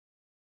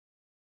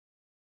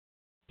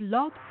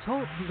Blog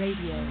Talk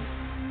Radio.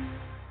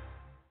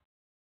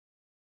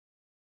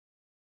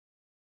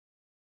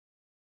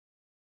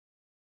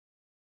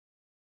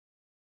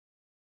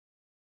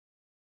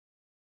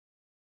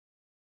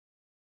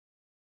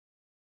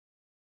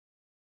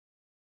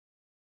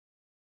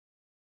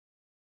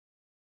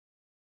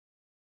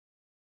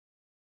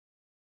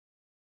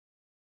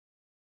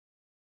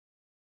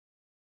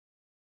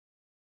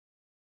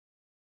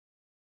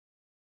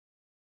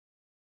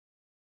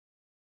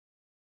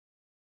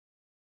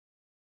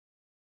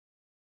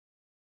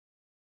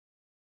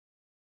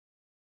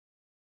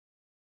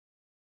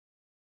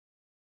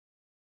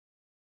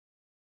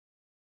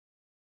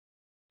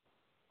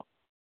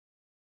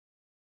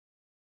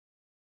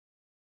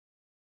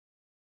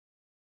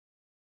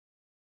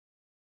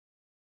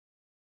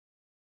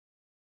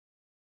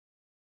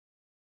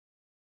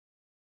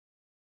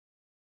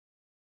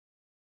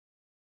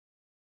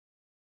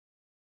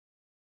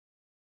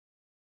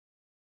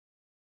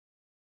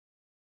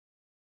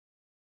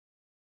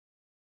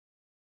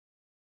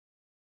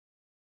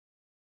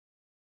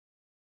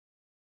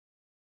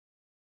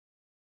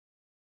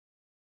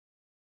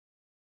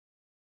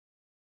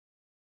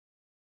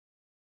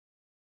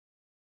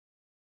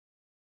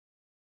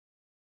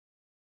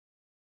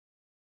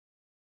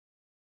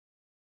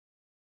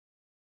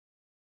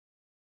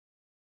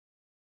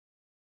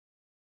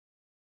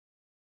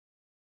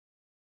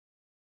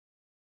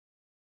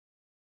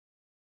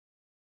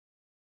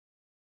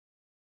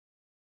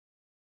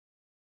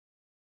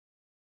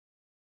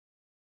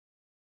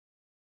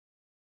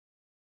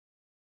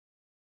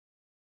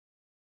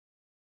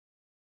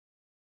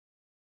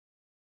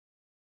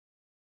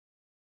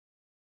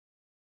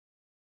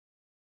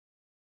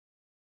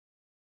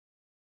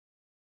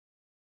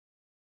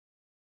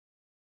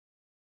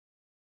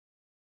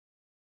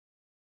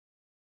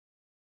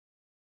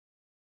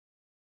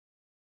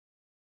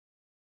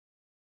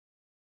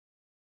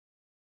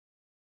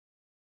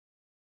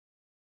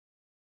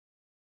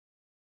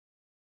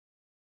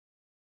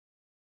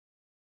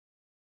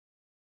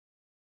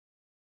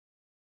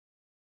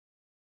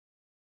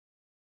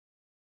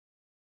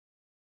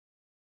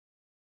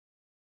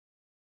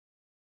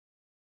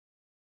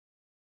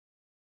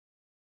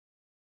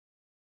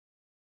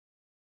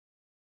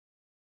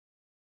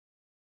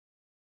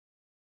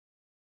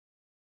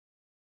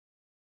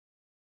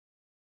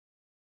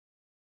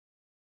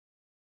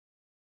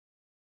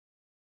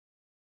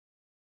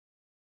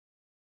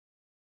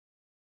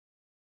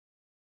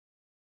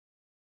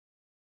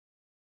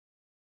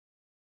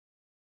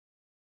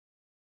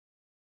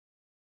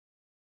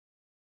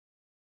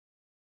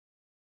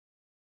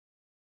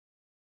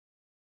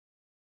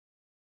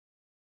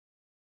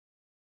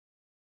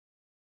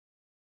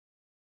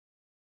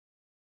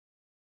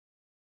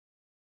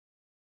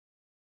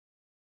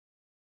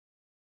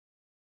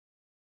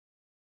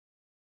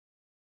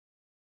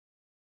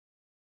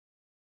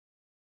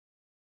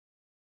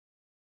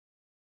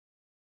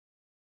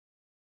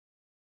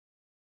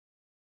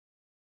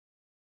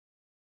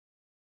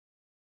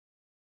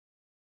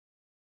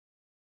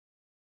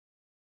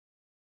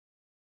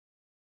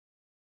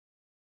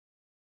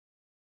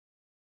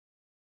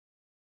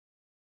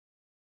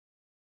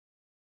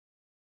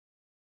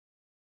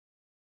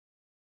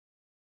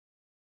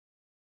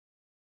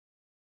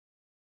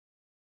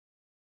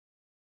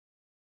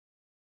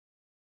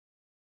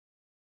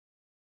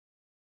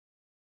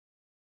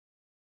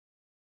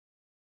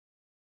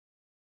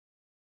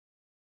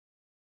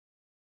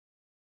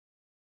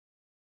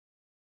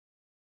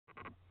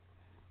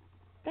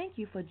 Thank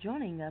you for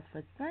joining us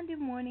for Sunday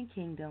Morning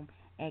Kingdom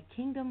at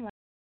Kingdom Life.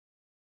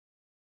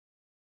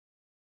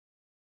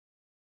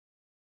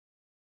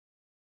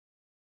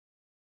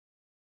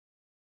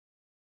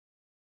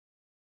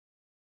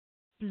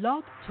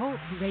 Blog Talk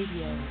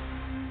Radio.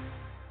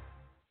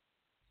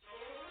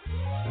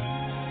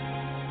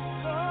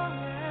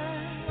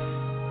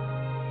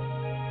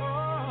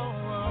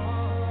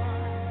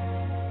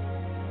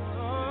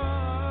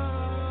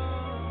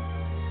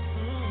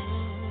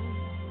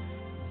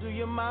 Do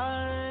you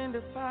mind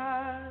if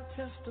I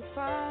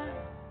testify,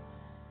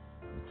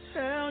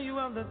 tell you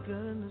of the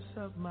goodness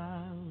of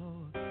my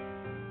Lord,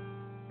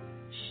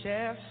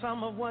 share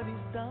some of what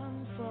He's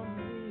done for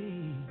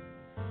me,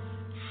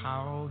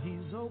 how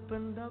He's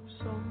opened up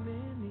so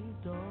many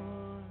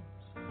doors.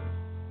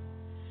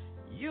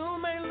 You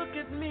may look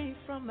at me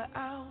from the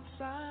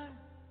outside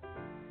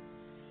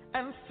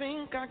and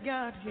think I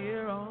got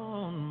here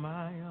on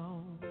my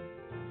own,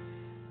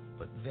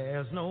 but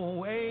there's no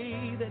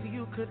way that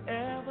you could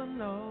ever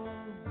know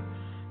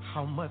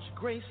how much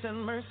grace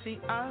and mercy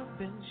I've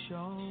been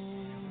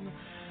shown.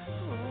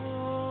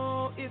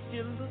 Oh, if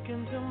you look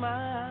into my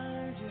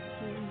eyes, you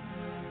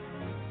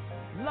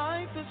see,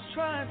 life has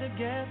tried to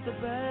get the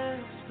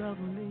best of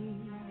me.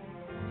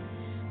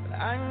 But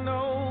I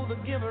know the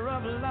giver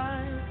of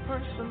life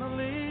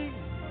personally.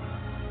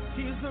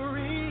 He's the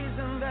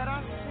reason that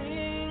I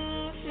sing.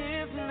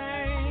 His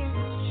name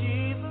is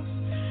Jesus,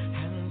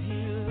 and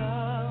He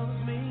loves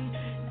me,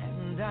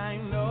 and I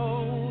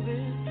know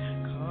this,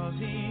 'cause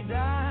He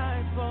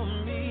died for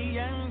me,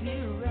 and He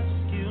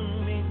rescued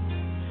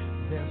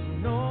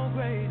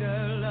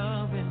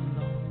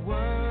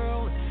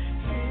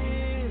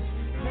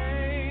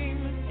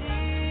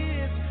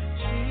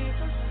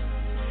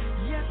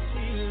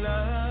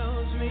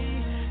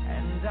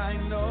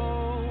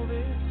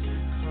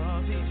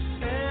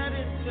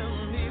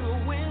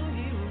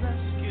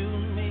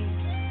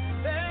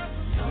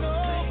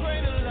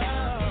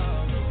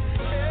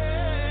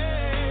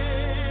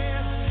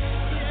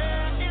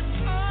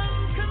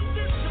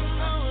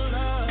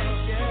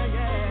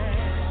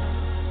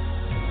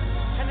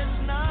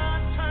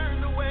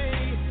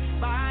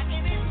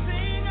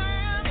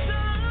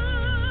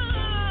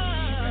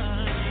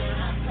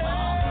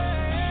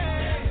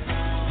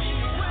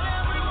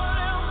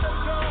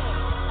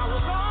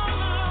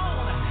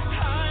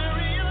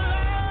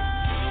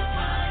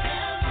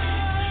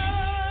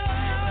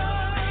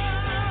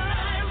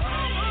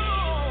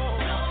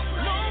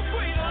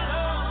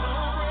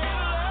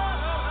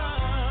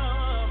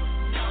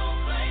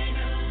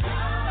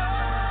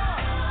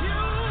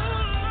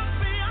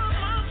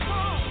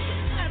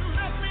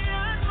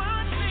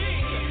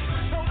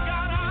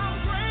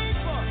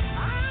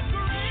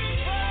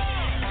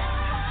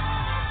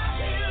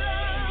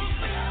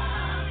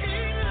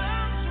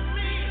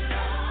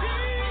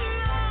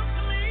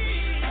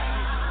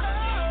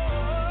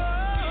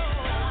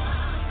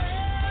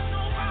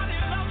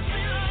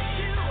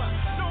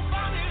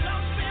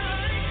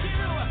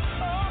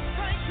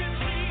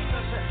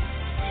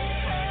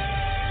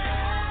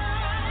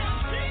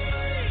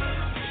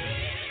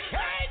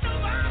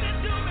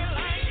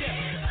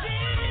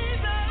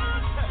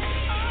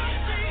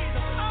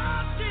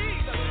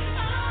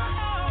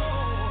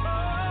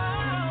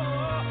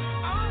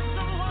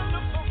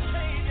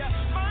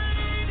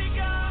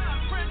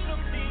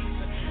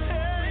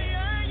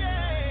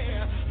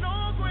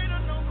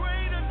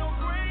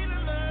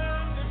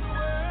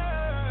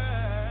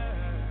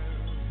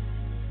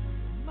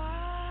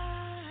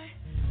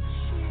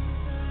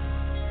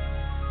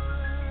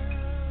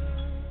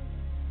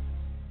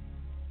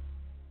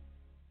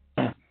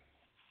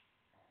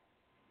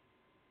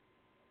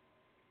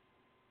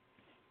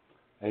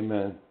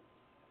Amen.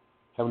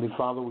 Heavenly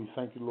Father, we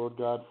thank you, Lord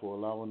God, for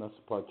allowing us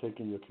to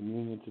partake in your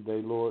communion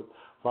today, Lord.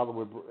 Father,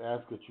 we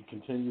ask that you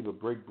continue to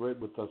break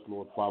bread with us,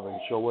 Lord Father, and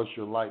show us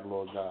your light,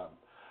 Lord God.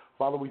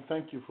 Father, we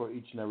thank you for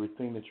each and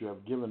everything that you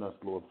have given us,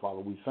 Lord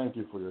Father. We thank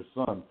you for your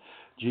Son,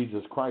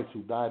 Jesus Christ,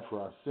 who died for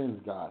our sins,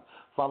 God.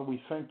 Father,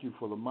 we thank you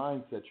for the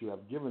mindset you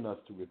have given us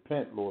to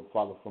repent, Lord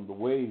Father, from the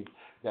ways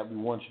that we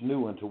once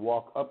knew and to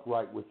walk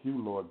upright with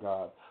you, Lord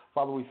God.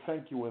 Father, we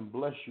thank you and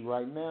bless you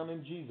right now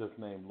in Jesus'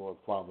 name, Lord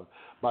Father.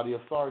 By the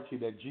authority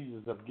that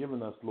Jesus has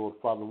given us, Lord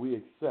Father, we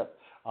accept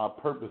our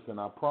purpose and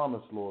our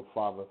promise, Lord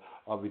Father,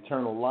 of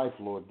eternal life,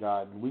 Lord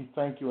God. And we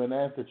thank you and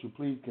ask that you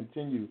please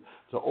continue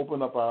to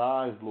open up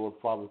our eyes, Lord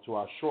Father, to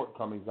our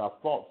shortcomings, our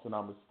faults, and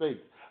our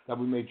mistakes, that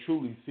we may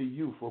truly see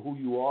you for who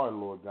you are,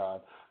 Lord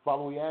God.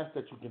 Father, we ask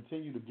that you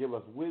continue to give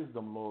us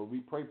wisdom, Lord. We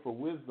pray for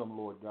wisdom,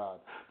 Lord God,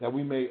 that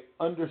we may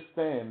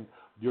understand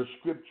your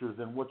scriptures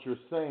and what you're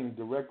saying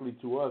directly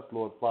to us,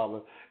 Lord Father,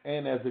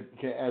 and as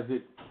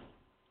it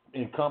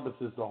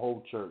encompasses the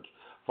whole church.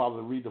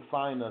 Father,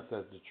 redefine us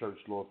as the church,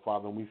 Lord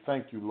Father, and we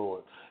thank you,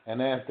 Lord,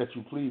 and ask that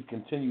you please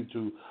continue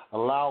to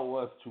allow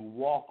us to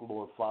walk,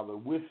 Lord Father,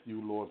 with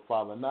you, Lord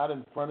Father, not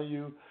in front of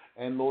you,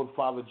 and Lord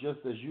Father, just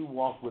as you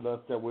walk with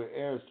us, that we're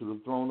heirs to the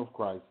throne of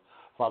Christ.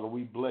 Father,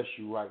 we bless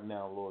you right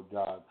now, Lord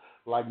God.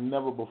 Like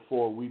never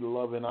before, we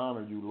love and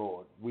honor you,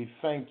 Lord. We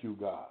thank you,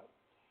 God.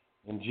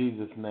 In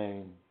Jesus'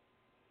 name,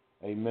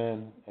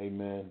 amen,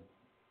 amen,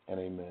 and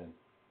amen.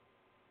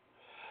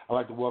 I'd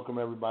like to welcome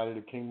everybody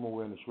to Kingdom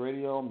Awareness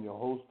Radio. I'm your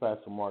host,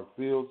 Pastor Mark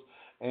Fields,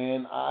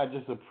 and I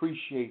just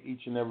appreciate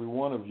each and every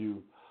one of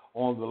you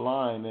on the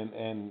line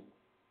and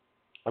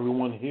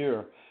everyone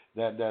here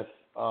that's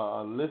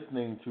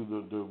listening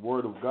to the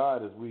Word of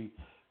God as we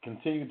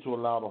continue to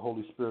allow the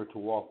Holy Spirit to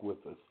walk with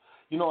us.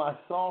 You know, I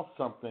saw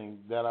something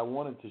that I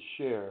wanted to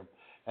share,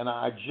 and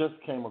I just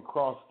came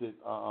across it,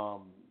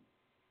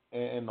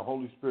 and the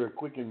Holy Spirit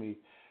quickened me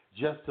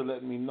just to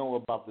let me know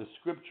about this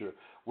scripture.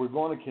 We're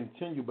going to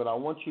continue, but I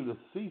want you to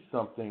see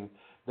something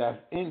that's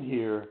in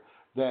here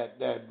that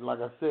like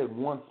I said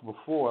once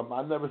before,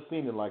 I've never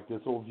seen it like this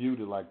or viewed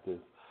it like this.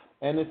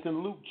 And it's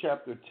in Luke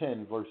chapter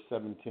 10, verse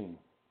 17.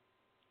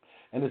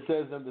 And it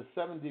says, and the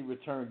 70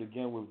 returned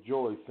again with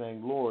joy,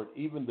 saying, Lord,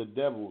 even the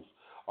devils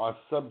are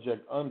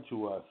subject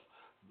unto us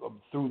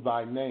through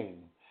thy name.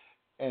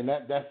 And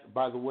that's,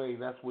 by the way,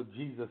 that's what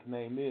Jesus'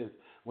 name is.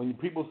 When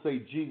people say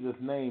Jesus'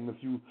 name,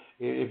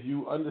 if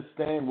you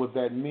understand what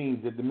that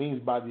means, it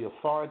means by the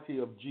authority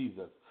of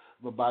Jesus,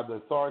 but by the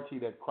authority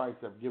that Christ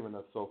has given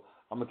us. So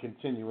I'm going to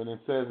continue. And it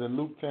says in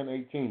Luke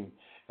 10:18,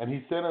 and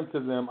he said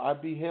unto them, I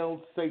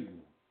beheld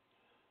Satan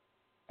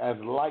as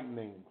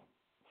lightning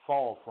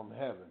fall from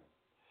heaven.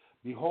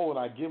 Behold,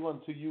 I give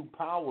unto you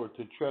power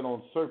to tread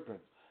on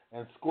serpents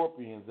and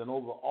scorpions, and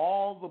over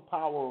all the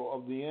power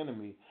of the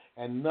enemy,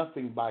 and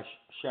nothing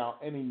shall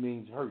any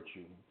means hurt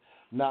you.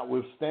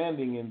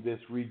 Notwithstanding in this,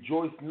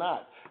 rejoice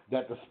not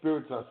that the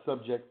spirits are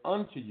subject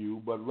unto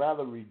you, but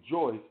rather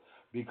rejoice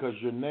because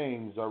your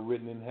names are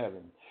written in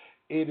heaven.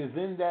 It is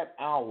in that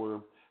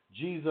hour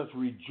Jesus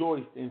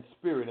rejoiced in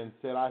spirit and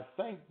said, I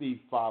thank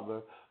thee,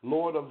 Father,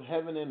 Lord of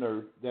heaven and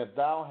earth, that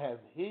thou hast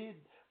hid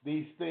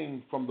these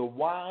things from the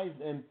wise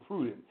and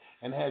prudent,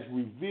 and hast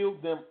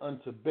revealed them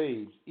unto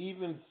babes.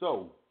 Even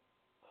so,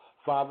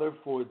 Father,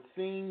 for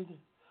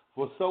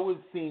so it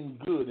seemed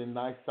good in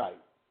thy sight.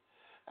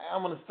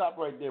 I'm going to stop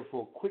right there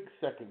for a quick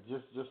second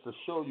just to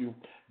show you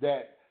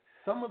that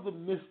some of the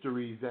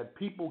mysteries that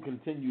people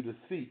continue to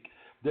seek,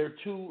 they're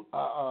too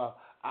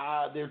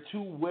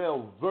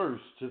well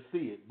versed to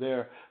see it.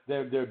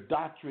 Their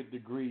doctorate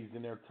degrees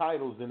and their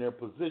titles and their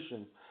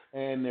positions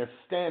and their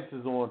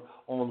stances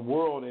on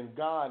world and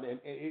God, and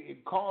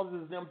it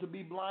causes them to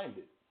be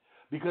blinded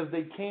because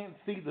they can't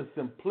see the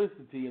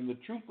simplicity and the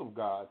truth of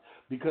God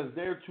because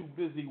they're too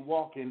busy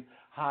walking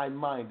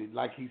high-minded.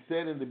 Like he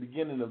said in the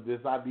beginning of this,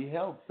 I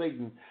beheld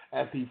Satan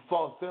as he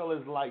fell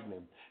as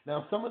lightning.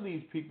 Now, some of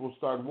these people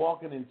start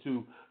walking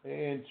into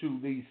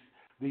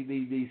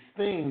these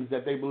things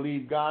that they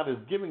believe God is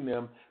giving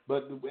them,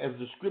 but as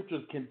the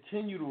scriptures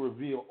continue to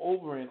reveal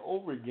over and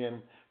over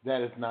again,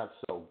 that is not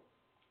so.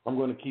 I'm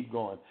going to keep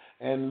going.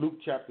 And Luke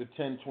chapter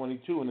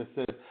 10:22, and it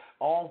says,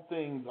 all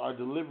things are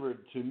delivered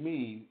to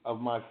me of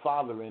my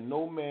Father, and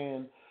no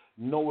man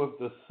knoweth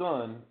the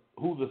Son,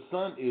 who the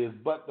Son is,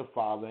 but the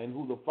Father, and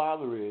who the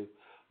Father is,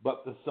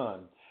 but the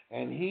Son,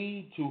 and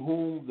he to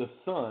whom the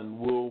Son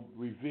will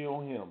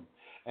reveal him.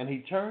 And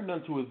he turned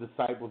unto his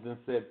disciples and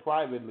said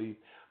privately,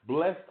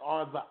 blessed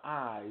are the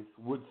eyes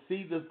which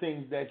see the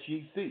things that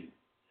ye see.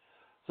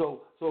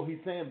 So he's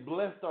saying,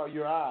 blessed are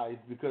your eyes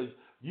because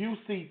you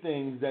see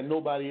things that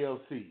nobody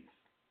else sees.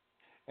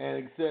 And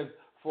it says,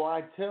 for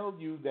I tell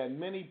you that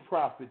many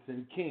prophets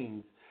and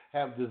kings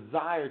have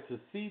desired to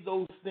see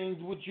those things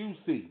which you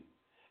see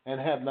and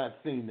have not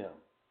seen them,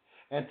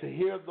 and to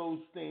hear those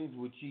things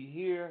which ye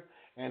hear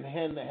and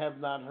have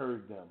not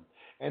heard them.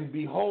 And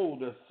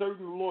behold, a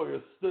certain lawyer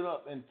stood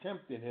up and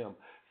tempted him,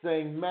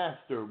 saying,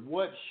 Master,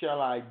 what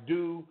shall I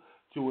do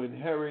to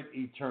inherit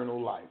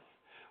eternal life?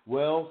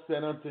 Well,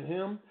 said unto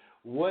him,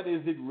 what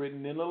is it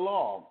written in the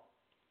law?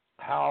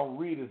 How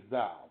readest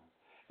thou?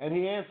 And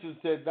he answered and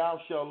said, Thou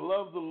shalt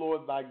love the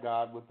Lord thy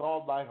God with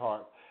all thy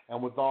heart,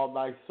 and with all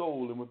thy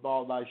soul, and with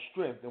all thy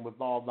strength, and with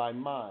all thy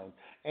mind,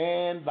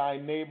 and thy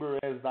neighbor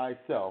as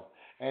thyself.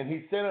 And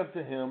he said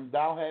unto him,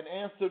 Thou hast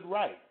answered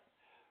right.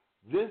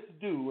 This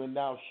do, and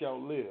thou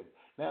shalt live.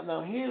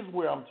 Now here's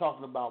where I'm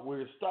talking about,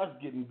 where it starts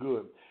getting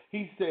good.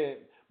 He said,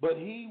 but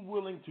he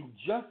willing to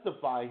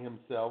justify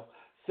himself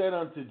said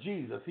unto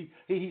Jesus.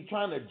 He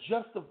trying to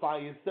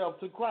justify himself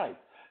to Christ.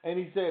 And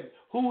he said,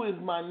 who is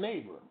my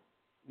neighbor?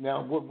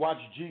 Now watch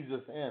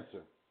Jesus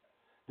answer.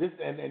 This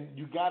and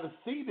you got to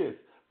see this.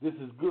 This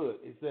is good.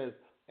 It says,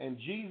 and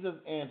Jesus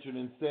answered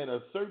and said, a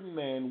certain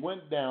man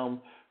went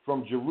down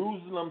from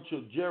Jerusalem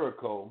to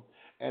Jericho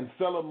and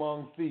fell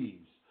among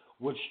thieves,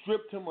 which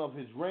stripped him of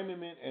his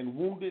raiment and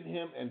wounded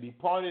him and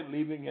departed,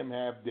 leaving him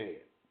half dead.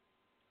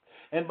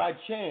 And by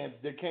chance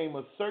there came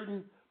a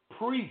certain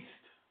priest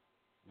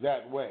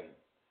that way.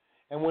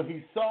 And when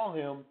he saw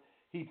him,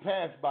 he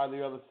passed by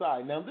the other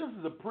side. Now this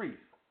is a priest.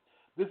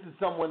 This is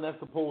someone that's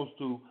supposed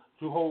to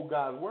hold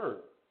God's word.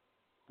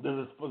 This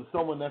is for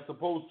someone that's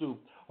supposed to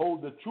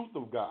hold the truth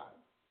of God.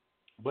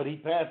 But he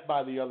passed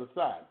by the other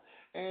side.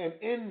 And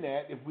in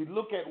that, if we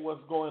look at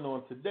what's going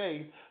on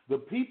today, the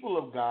people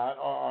of God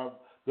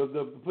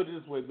put it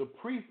this way, the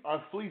priests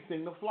are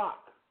fleecing the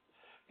flock.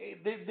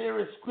 There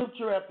is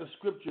scripture after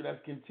scripture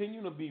that's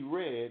continuing to be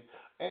read,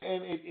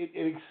 and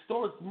it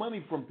extorts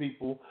money from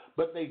people,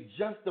 but they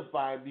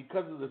justify it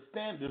because of the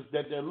standards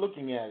that they're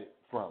looking at it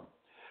from.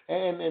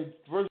 And in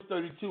verse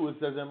 32, it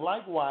says, and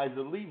likewise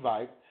the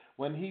Levite,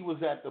 when he was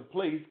at the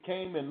place,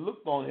 came and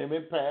looked on him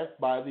and passed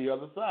by the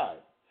other side.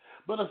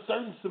 But a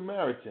certain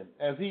Samaritan,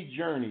 as he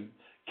journeyed,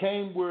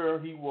 came where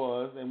he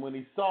was, and when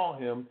he saw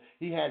him,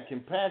 he had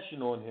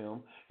compassion on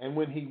him. And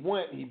when he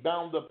went, he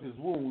bound up his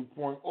wound,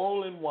 pouring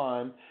oil and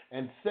wine,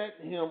 and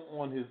set him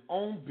on his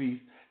own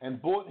beast,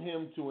 and brought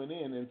him to an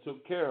inn, and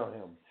took care of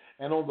him.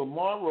 And on the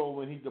morrow,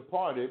 when he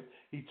departed,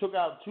 he took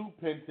out 2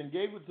 pence, and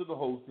gave it to the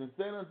host, and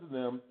said unto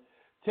them,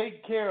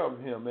 take care of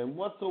him, and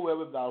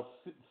whatsoever thou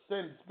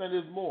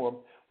spendest more,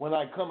 when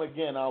I come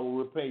again, I will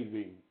repay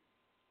thee.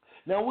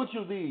 Now which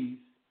of these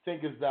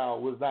thinkest thou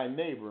was thy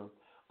neighbor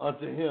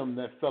unto him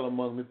that fell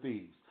among the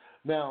thieves?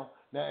 Now,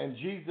 and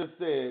Jesus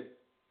said,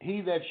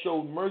 he that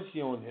showed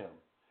mercy on him.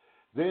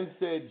 Then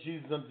said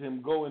Jesus unto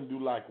him, go and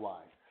do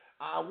likewise.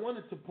 I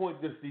wanted to point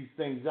these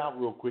things out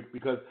real quick,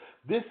 because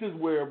this is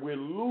where we're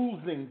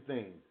losing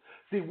things.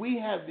 See, we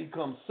have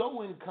become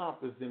so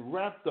encompassed and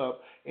wrapped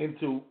up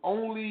into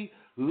only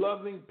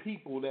loving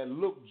people that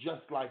look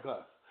just like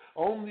us.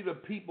 Only the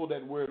people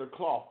that wear the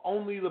cloth.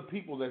 Only the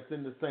people that's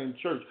in the same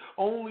church.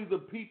 Only the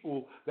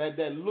people that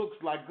looks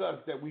like us,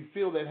 that we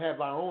feel that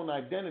have our own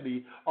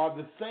identity, are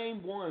the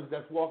same ones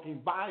that's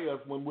walking by us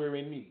when we're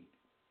in need.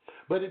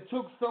 But it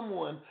took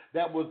someone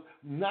that was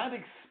not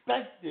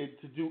expected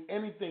to do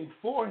anything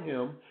for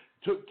him,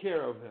 took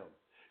care of him.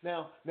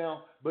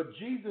 Now, but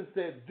Jesus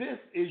said, this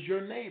is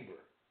your neighbor.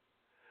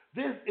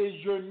 This is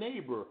your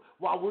neighbor.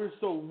 While we're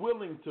so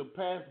willing to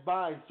pass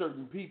by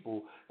certain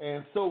people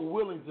and so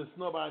willing to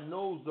snub our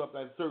nose up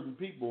at certain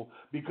people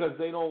because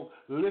they don't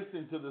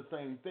listen to the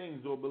same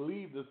things or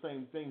believe the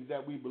same things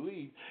that we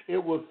believe,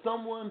 it was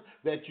someone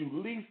that you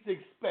least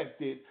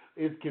expected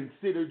is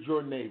considered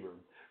your neighbor.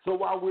 So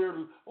while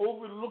we're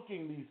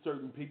overlooking these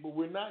certain people,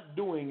 we're not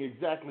doing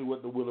exactly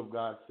what the will of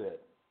God said.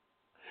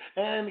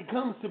 And it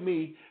comes to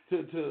me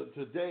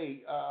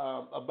today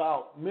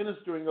about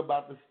ministering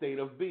about the state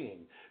of being.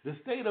 The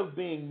state of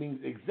being means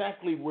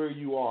exactly where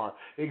you are,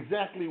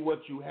 exactly what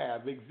you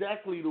have,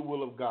 exactly the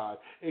will of God,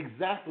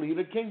 exactly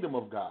the kingdom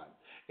of God.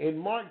 In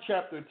Mark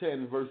chapter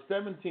 10, verse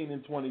 17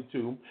 and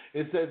 22,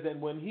 it says, and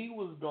when he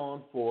was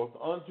gone forth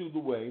unto the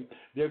way,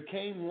 there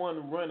came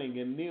one running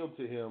and kneeled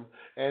to him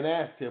and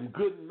asked him,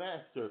 good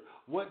master,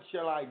 what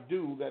shall I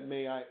do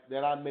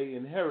that I may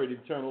inherit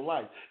eternal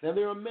life? Now,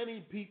 there are many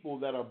people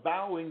that are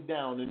bowing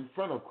down in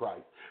front of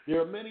Christ. There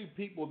are many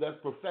people that's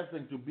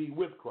professing to be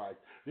with Christ.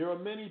 There are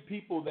many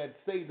people that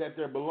say that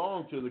they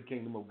belong to the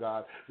kingdom of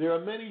God. There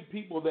are many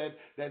people that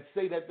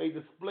say that they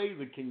display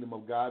the kingdom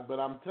of God, but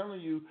I'm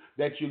telling you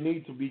that you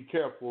need to be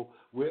careful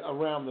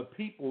around the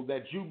people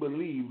that you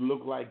believe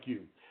look like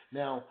you.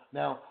 Now,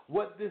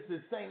 what this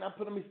is saying,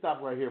 let me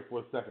stop right here for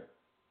a second.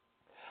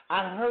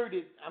 I heard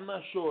it, I'm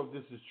not sure if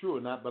this is true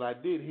or not, but I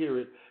did hear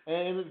it,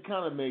 and it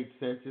kind of made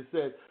sense. It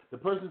said, the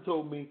person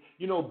told me,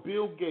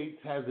 Bill Gates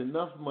has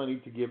enough money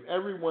to give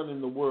everyone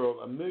in the world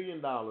 $1 million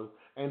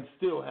and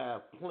still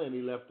have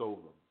plenty left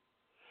over.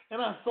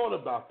 And I thought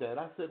about that.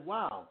 I said,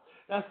 wow,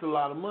 that's a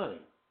lot of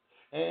money.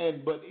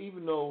 But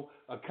even though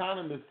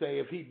economists say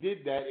if he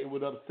did that, it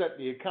would upset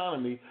the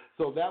economy,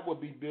 so that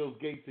would be Bill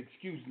Gates'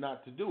 excuse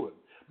not to do it.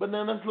 But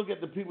now let's look at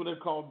the people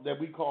that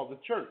we call the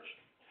church.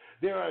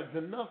 There is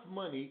enough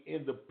money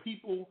in the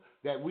people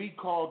that we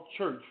call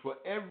church for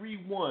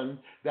everyone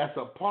that's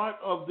a part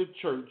of the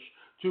church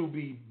to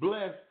be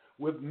blessed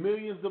with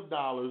millions of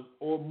dollars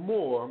or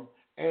more,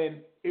 and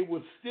it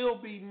would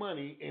still be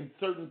money in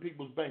certain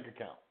people's bank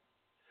accounts.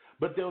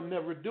 But they'll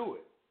never do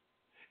it.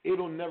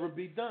 It'll never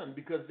be done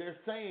because they're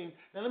saying,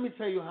 now let me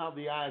tell you how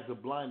the eyes are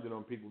blinded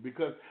on people,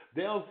 because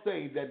they'll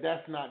say that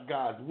that's not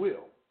God's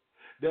will.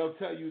 They'll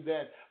tell you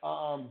that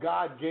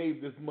God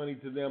gave this money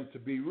to them to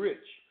be rich.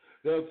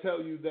 They'll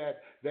tell you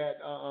that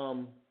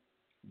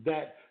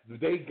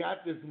they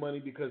got this money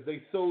because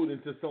they sold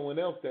into someone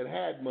else that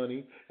had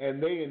money,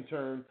 and they in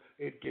turn,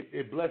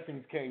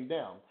 blessings came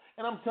down.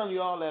 And I'm telling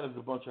you, all that is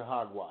a bunch of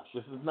hogwash.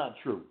 This is not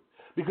true.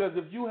 Because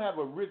if you have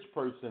a rich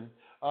person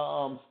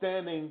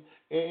standing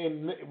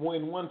in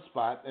one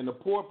spot and a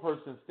poor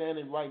person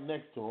standing right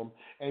next to him,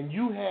 and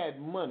you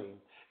had money,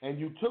 and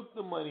you took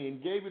the money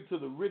and gave it to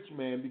the rich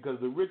man because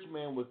the rich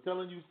man was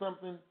telling you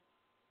something,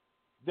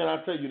 then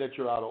I tell you that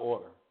you're out of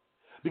order.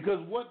 Because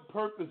what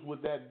purpose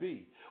would that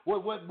be?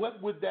 What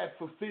would that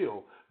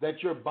fulfill?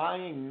 That you're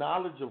buying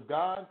knowledge of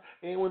God?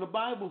 And when the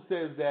Bible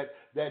says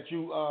that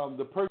you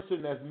the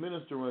person that's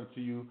ministering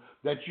to you,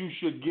 that you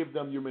should give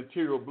them your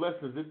material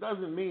blessings, it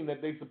doesn't mean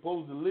that they're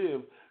supposed to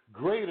live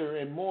greater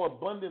and more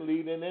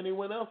abundantly than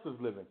anyone else is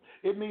living.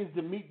 It means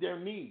to meet their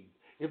needs.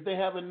 If they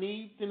have a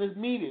need, then it's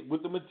meted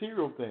with the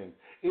material things.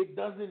 It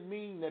doesn't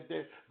mean that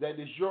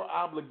it's your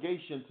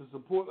obligation to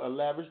support a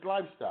lavish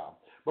lifestyle.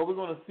 But we're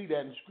going to see that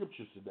in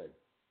scriptures today.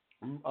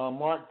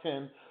 Mark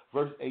 10,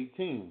 verse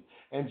 18.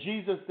 And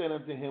Jesus said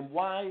unto him,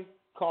 Why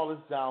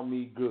callest thou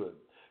me good?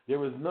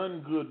 There is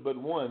none good but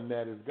one,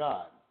 that is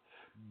God.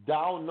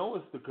 Thou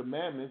knowest the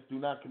commandments: do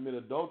not commit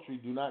adultery,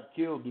 do not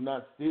kill, do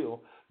not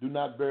steal, do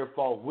not bear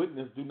false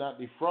witness, do not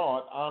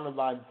defraud, honor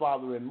thy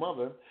father and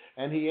mother.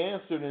 And he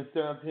answered and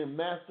said unto him,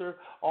 Master,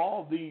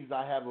 all these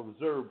I have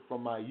observed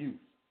from my youth.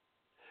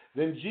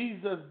 Then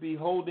Jesus,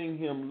 beholding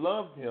him,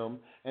 loved him,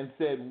 and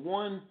said,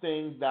 One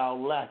thing thou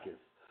lackest.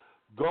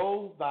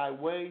 Go thy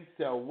way,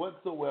 sell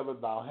whatsoever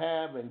thou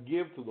have, and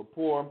give to the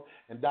poor,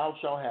 and thou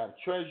shalt have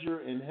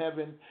treasure in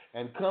heaven.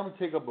 And come,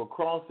 take up a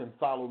cross and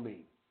follow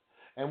me.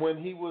 And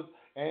when he was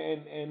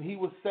he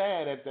was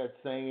sad at that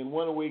saying, and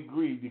went away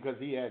grieved, because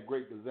he had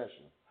great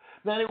possessions.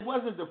 Now, it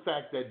wasn't the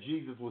fact that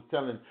Jesus was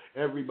telling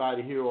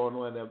everybody here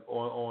on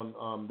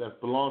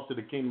that belongs to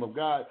the kingdom of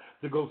God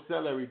to go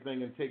sell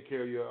everything and take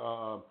care of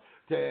your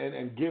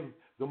and give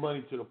the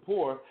money to the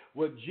poor.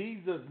 What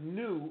Jesus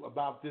knew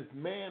about this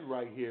man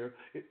right here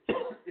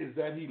is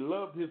that he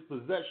loved his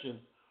possessions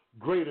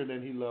greater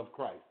than he loved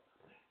Christ.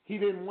 He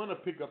didn't want to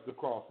pick up the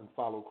cross and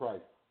follow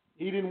Christ.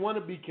 He didn't want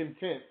to be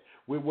content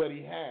with what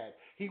he had.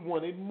 He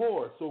wanted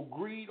more. So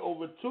greed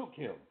overtook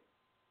him.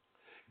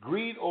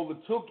 Greed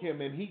overtook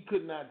him, and he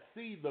could not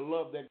see the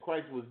love that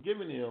Christ was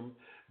giving him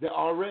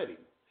already.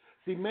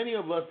 See, many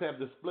of us have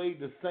displayed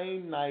the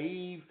same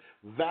naive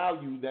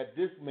value that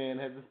this man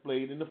has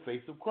displayed in the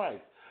face of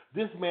Christ.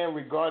 This man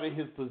regarded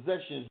his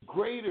possessions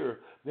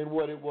greater than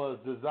what it was,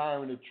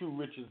 desiring the true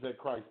riches that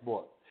Christ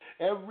brought.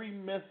 Every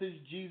message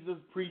Jesus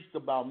preached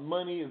about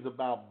money is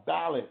about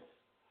balance.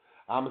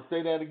 I'm going to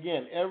say that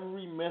again.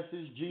 Every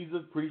message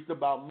Jesus preached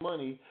about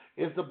money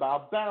is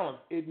about balance.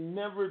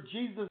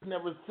 Jesus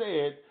never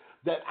said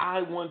that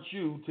I want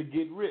you to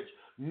get rich,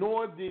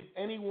 nor did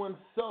anyone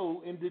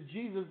sow into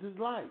Jesus'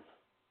 life.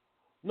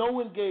 No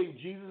one gave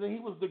Jesus, and he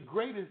was the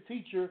greatest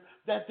teacher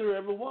that there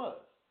ever was.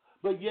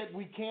 But yet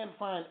we can't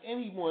find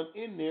anyone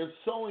in there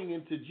sowing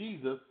into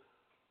Jesus,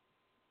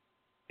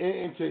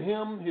 into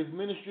him, his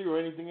ministry, or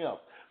anything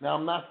else. Now,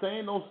 I'm not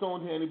saying don't sow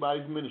into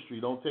anybody's ministry.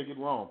 Don't take it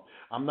wrong.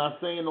 I'm not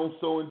saying don't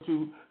sow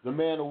into the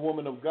man or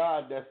woman of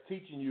God that's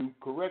teaching you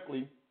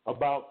correctly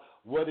about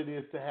what it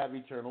is to have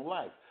eternal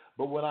life.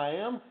 But what I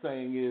am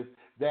saying is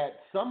that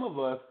some of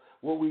us,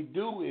 what we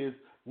do is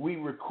we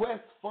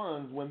request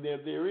funds when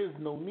there is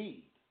no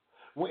need.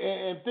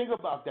 And think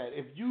about that.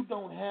 If you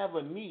don't have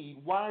a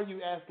need, why are you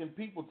asking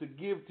people to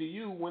give to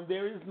you when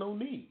there is no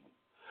need?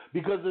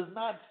 Because it's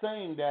not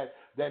saying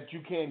that you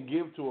can't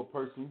give to a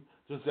person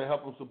just to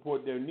help them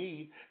support their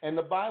need. And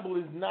the Bible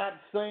is not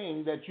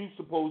saying that you're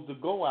supposed to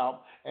go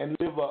out and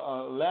live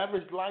a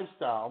lavish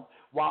lifestyle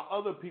while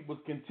other people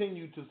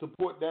continue to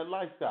support that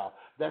lifestyle.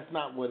 That's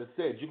not what it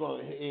says.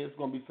 It's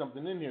going to be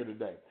something in here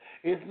today.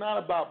 It's not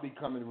about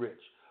becoming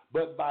rich,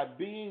 but by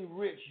being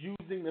rich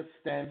using the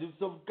standards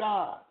of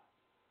God.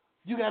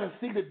 You got to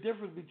see the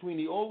difference between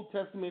the Old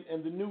Testament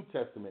and the New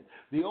Testament.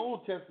 The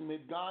Old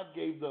Testament, God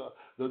gave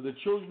the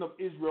children of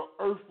Israel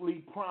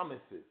earthly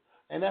promises,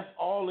 and that's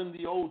all in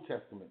the Old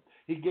Testament.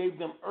 He gave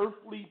them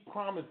earthly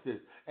promises,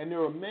 and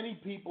there are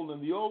many people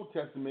in the Old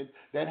Testament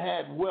that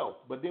had wealth.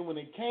 But then when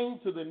it came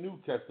to the New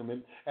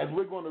Testament, as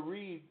we're going to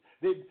read,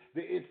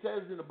 it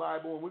says in the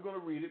Bible, and we're going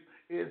to read it,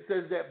 it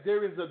says that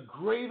there is a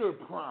greater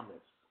promise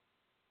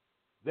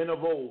than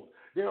of old.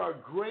 There are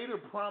greater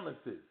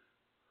promises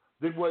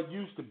than what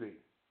used to be.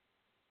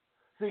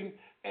 See,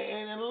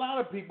 and a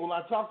lot of people,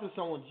 I talked to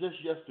someone just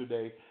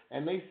yesterday,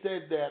 and they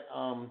said that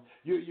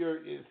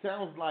it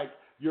sounds like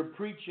you're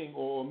preaching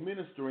or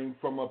ministering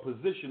from a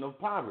position of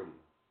poverty.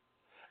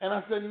 And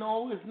I said,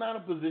 no, it's not a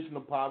position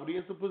of poverty,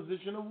 it's a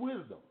position of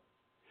wisdom.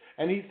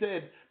 And he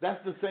said, that's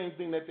the same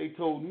thing that they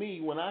told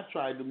me when I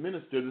tried to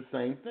minister the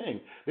same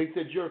thing. They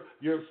said,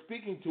 you're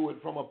speaking to it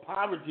from a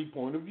poverty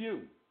point of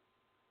view.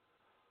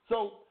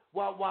 So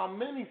while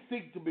many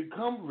seek to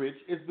become rich,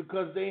 it's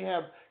because they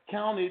have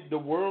counted the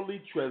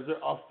worldly treasure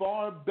a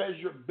far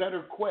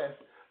better quest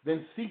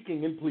than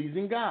seeking and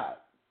pleasing God.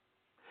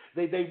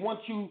 They want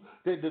you,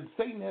 that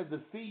Satan has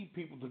deceived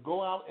people to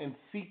go out and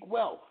seek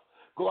wealth,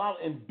 go out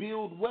and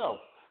build wealth,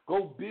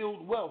 go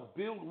build wealth,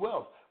 build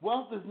wealth.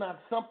 Wealth is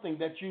not something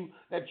that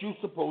you're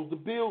supposed to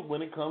build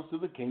when it comes to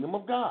the kingdom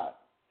of God.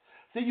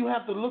 See, you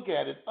have to look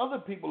at it. Other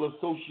people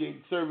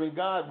associate serving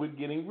God with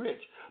getting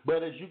rich.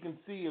 But as you can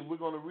see, as we're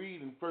going to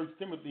read in 1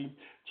 Timothy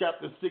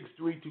chapter 6,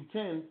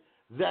 3-10,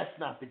 that's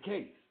not the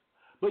case.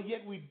 But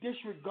yet we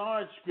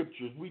disregard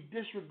scriptures. We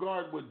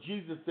disregard what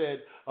Jesus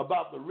said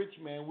about the rich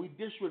man. We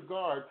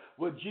disregard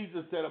what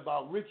Jesus said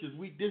about riches.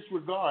 We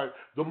disregard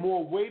the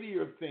more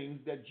weightier things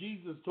that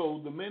Jesus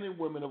told the men and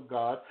women of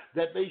God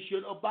that they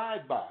should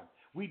abide by.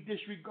 We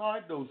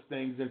disregard those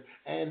things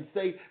and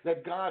say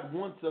that God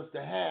wants us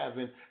to have.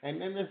 And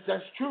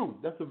that's true.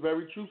 That's a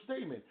very true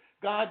statement.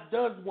 God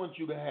does want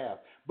you to have.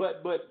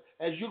 But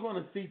as you're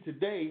going to see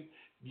today,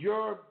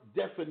 your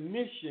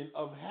definition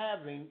of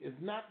having is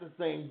not the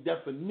same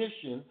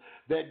definition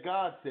that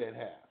God said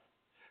have.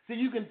 See,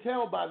 you can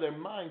tell by their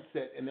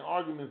mindset and the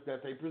arguments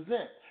that they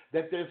present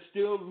that they're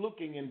still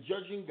looking and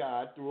judging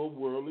God through a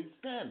worldly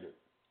standard.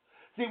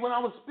 See, when I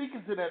was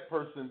speaking to that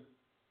person,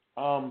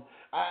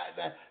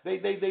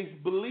 they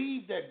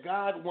believe that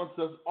God wants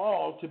us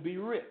all to be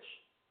rich.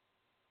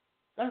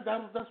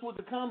 That's what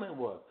the comment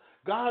was.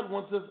 God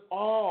wants us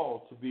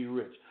all to be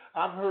rich.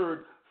 I've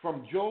heard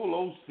from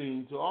Joel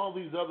Osteen to all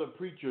these other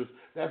preachers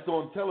that's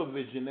on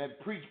television that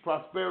preach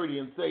prosperity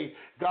and say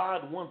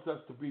God wants us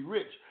to be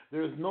rich.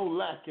 There is no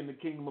lack in the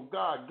kingdom of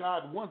God.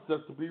 God wants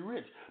us to be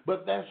rich.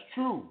 But that's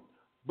true.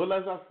 But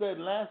as I said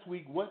last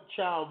week, what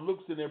child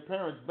looks in their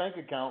parents' bank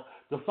account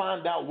to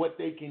find out what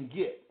they can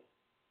get?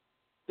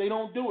 They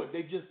don't do it.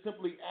 They just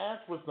simply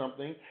ask for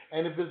something,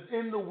 and if it's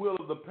in the will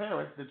of the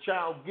parents, the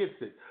child gets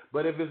it.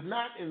 But if it's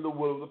not in the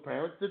will of the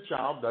parents, the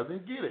child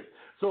doesn't get it.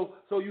 So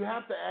you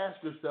have to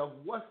ask yourself,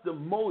 what's the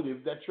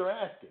motive that you're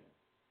asking?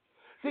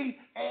 See,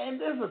 and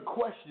there's a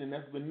question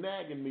that's been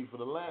nagging me for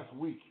the last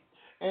week.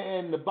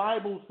 And the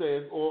Bible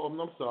says,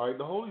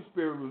 the Holy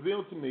Spirit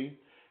revealed to me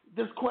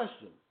this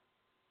question.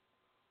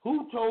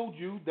 Who told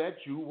you that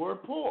you were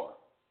poor?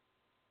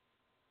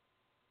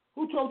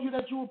 Who told you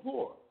that you were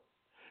poor?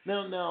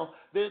 Now,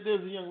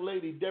 there's a young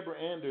lady, Deborah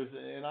Anders,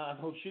 and I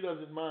hope she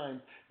doesn't mind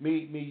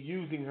me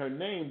using her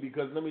name,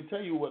 because let me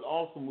tell you what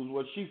awesome was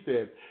what she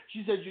said.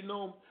 She said,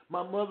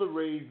 my mother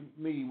raised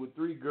me with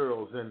 3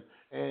 girls,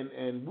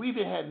 and we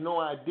had no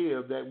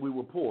idea that we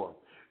were poor.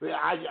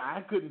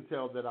 I couldn't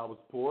tell that I was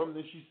poor. And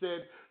then she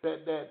said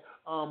that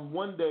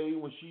one day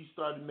when she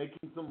started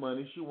making some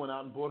money, she went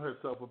out and bought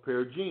herself a pair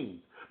of jeans.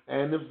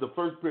 And this was the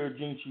first pair of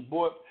jeans she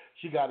bought.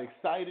 She got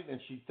excited,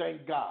 and she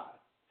thanked God.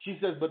 She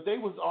says, but they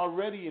was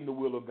already in the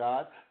will of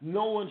God.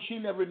 She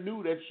never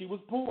knew that she was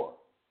poor.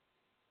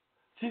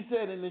 She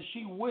said, and then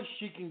she wished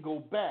she can go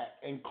back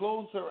and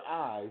close her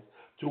eyes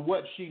to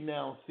what she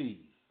now sees.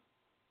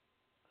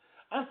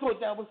 I thought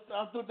that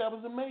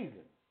was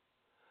amazing.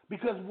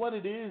 Because what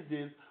it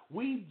is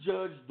we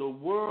judge the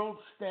world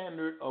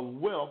standard of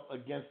wealth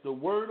against the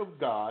word of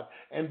God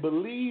and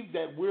believe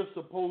that we're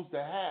supposed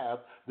to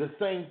have the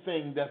same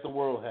thing that the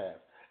world has.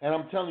 And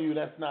I'm telling you,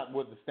 that's not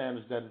what the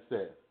standards that it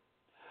says.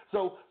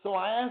 So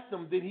I asked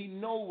him, did he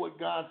know what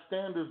God's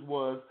standards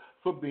was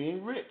for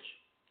being rich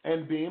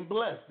and being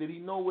blessed? Did he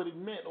know what it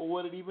meant or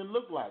what it even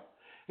looked like?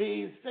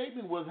 His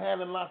statement was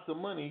having lots of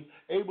money,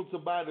 able to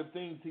buy the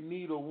things he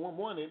needed or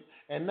wanted,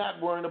 and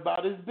not worrying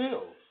about his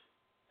bills.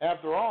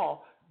 After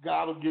all,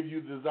 God will give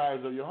you the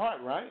desires of your heart,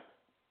 right?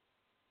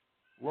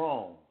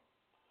 Wrong.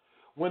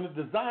 When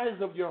the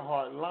desires of your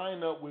heart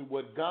line up with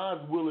what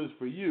God's will is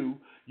for you,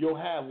 you'll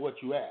have what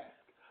you ask.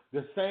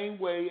 The same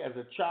way as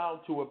a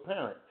child to a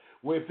parent.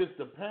 Where if it's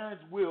the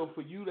parent's will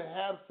for you to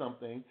have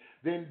something,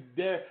 then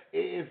there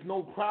is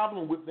no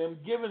problem with them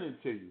giving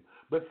it to you.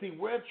 But see,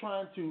 we're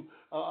trying to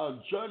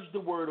judge the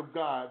word of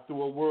God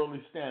through a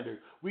worldly standard.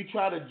 We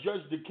try to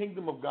judge the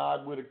kingdom of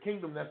God with a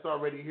kingdom that's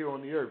already here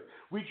on the earth.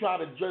 We try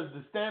to judge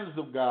the standards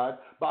of God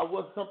by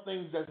what some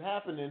things that's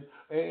happening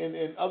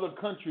in other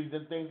countries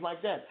and things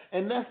like that.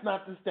 And that's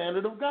not the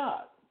standard of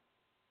God.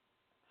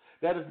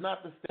 That is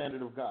not the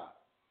standard of God.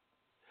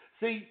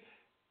 See,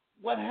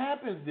 what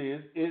happens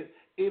is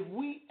if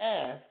we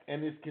ask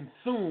and is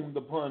consumed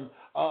upon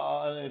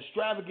an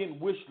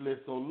extravagant wish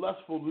list or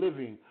lustful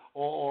living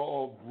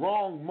or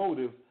wrong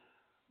motives,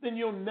 then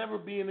you'll never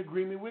be in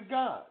agreement with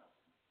God.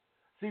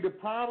 See, the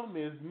problem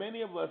is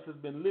many of us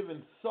have been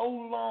living so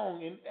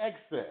long in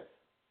excess.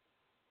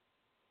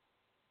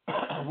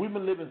 We've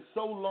been living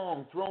so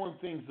long throwing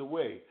things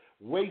away,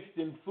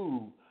 wasting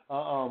food,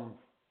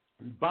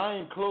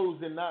 buying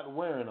clothes and not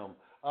wearing them,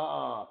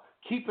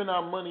 keeping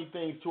our money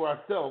things to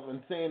ourselves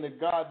and saying that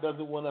God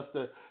doesn't want us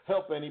to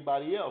help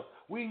anybody else.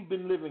 We've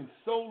been living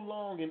so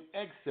long in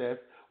excess,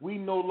 we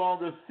no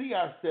longer see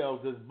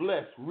ourselves as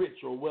blessed,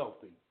 rich, or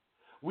wealthy.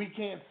 We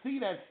can't see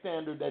that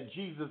standard that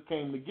Jesus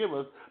came to give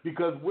us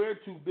because we're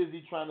too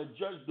busy trying to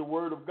judge the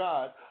word of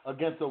God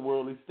against a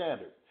worldly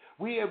standard.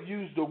 We have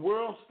used the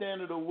world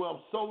standard of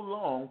wealth so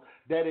long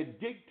that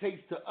it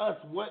dictates to us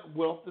what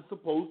wealth is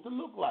supposed to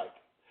look like.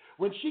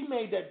 When she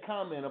made that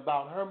comment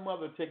about her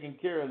mother taking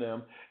care of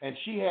them and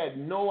she had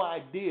no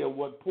idea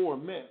what poor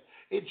meant,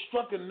 it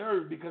struck a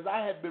nerve because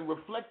I had been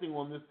reflecting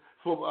on this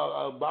for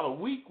about a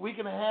week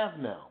and a half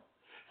now.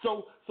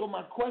 So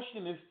my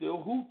question is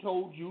still, who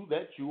told you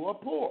that you are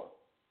poor?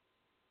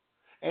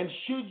 And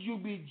should you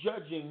be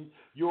judging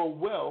your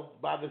wealth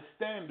by the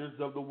standards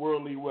of the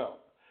worldly wealth?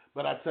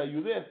 But I tell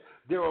you this,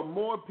 there are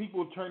more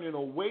people turning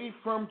away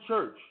from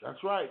church.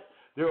 That's right.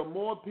 There are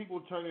more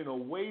people turning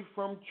away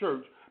from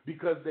church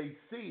because they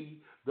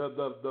see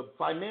the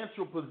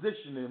financial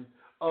positioning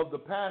of the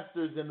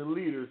pastors and the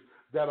leaders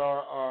that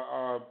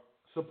are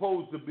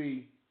supposed to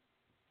be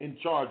in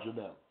charge of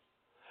them.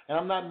 And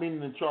I'm not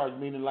meaning in charge,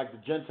 meaning like the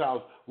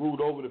Gentiles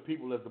ruled over the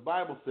people as the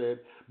Bible said,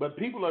 but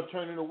people are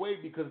turning away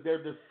because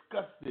they're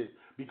disgusted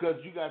because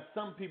you got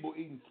some people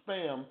eating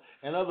Spam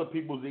and other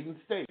people's eating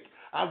steak.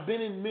 I've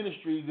been in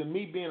ministries, and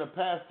me being a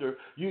pastor,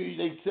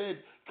 they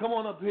said, come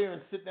on up here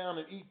and sit down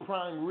and eat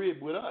prime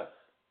rib with us.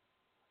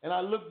 And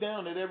I looked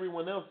down at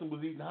everyone else and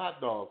was eating hot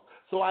dogs.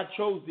 So I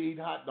chose to eat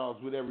hot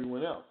dogs with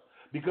everyone else.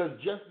 Because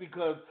just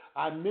because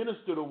I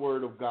minister the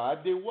word of God,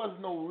 there was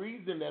no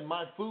reason that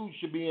my food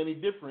should be any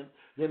different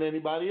than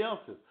anybody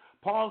else's.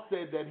 Paul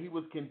said that he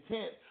was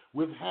content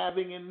with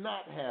having and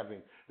not having.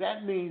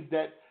 That means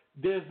that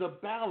there's a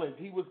balance.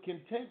 He was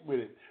content with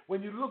it.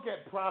 When you look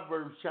at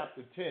Proverbs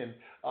chapter 10,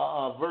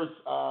 Proverbs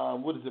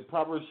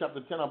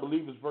chapter 10, I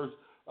believe it's verse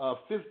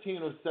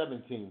 15 or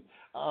 17.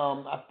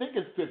 I think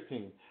it's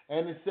 15.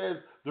 And it says,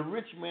 the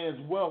rich man's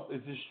wealth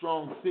is his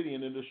strong city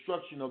and the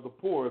destruction of the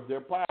poor of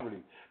their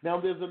poverty.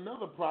 Now, there's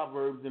another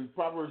Proverbs in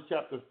Proverbs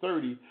chapter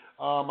 30.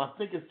 I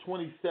think it's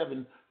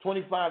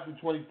 25 to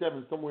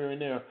 27, somewhere in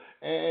there.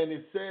 And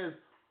it says,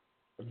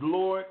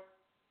 Lord,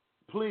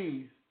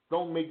 please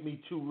don't make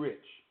me too rich,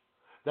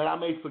 that I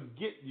may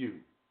forget you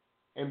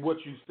and what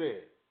you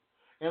said.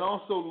 And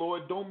also,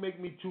 Lord, don't make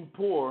me too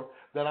poor,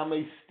 that I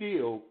may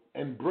steal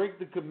and break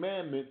the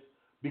commandments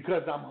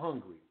because I'm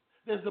hungry.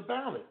 There's a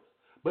balance.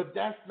 But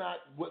that's not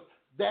what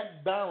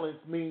that balance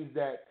means.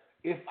 That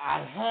if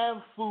I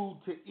have food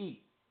to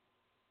eat,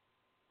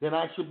 then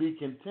I should be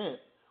content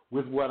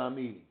with what I'm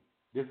eating.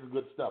 This is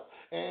good stuff.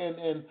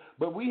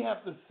 But we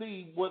have to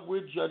see what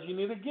we're judging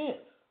it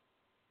against.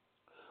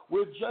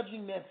 We're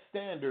judging that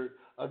standard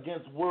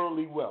against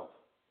worldly wealth.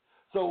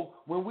 So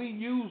when we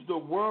use the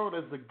world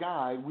as a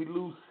guide, we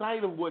lose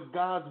sight of what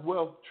God's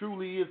wealth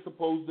truly is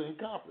supposed to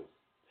encompass.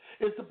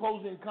 It's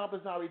supposed to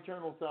encompass our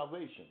eternal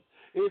salvation.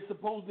 It's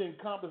supposed to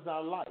encompass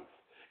our life.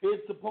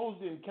 It's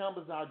supposed to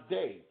encompass our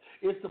day.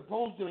 It's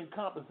supposed to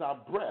encompass our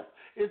breath.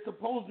 It's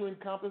supposed to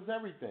encompass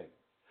everything.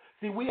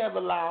 See, we have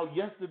allowed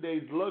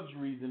yesterday's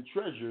luxuries and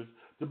treasures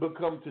to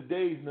become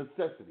today's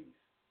necessities.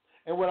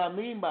 And what I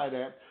mean by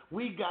that,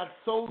 we got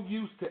so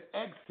used to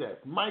excess,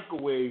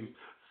 microwaves,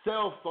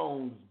 cell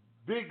phones,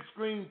 big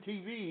screen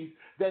TVs,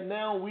 that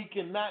now we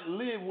cannot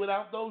live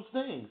without those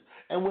things.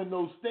 And when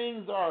those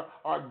things are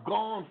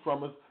gone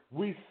from us,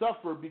 we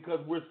suffer because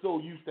we're so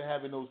used to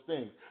having those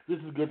things. This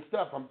is good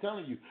stuff. I'm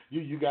telling you,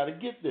 you got to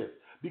get this.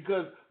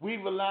 Because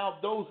we've allowed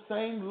those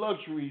same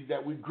luxuries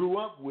that we grew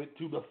up with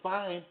to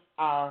define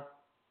our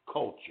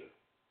culture.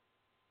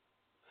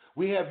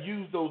 We have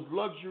used those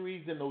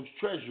luxuries and those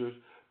treasures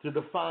to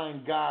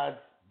define God's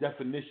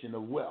definition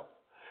of wealth.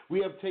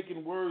 We have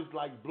taken words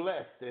like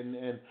blessed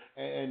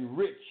and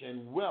rich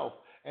and wealth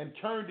and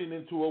turned it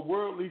into a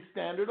worldly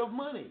standard of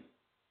money.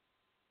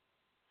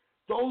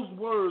 Those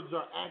words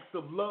are acts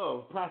of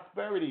love,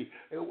 prosperity,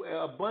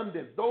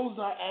 abundance. Those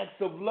are acts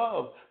of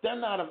love. They're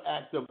not an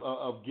act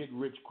of get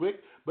rich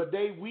quick, but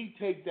we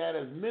take that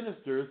as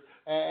ministers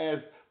as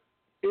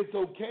it's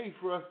okay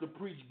for us to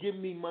preach give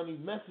me money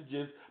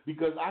messages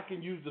because I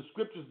can use the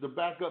scriptures to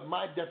back up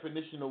my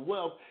definition of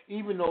wealth,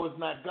 even though it's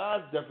not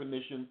God's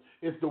definition,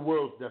 it's the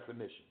world's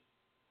definition.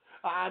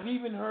 I've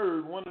even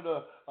heard one of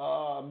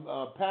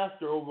the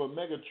pastor over a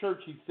mega church,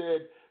 he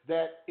said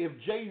that if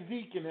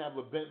Jay-Z can have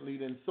a Bentley,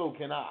 then so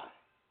can I.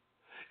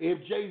 If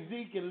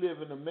Jay-Z can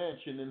live in a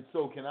mansion, then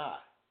so can I.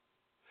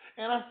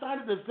 And I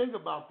started to think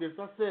about this.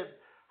 I said,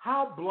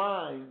 how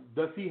blind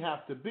does he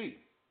have to be?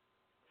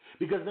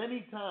 Because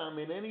any time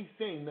and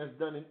anything that's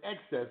done in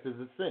excess is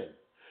a sin.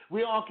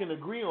 We all can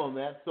agree on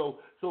that. So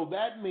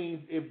that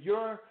means if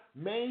your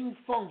main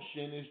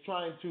function is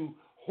trying to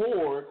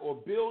hoard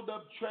or build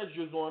up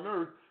treasures on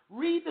earth,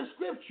 read the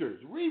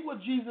scriptures. Read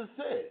what Jesus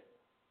said.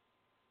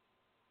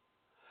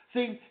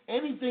 See,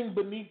 anything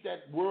beneath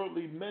that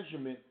worldly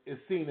measurement is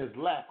seen as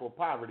lack or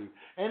poverty.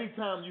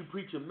 Anytime you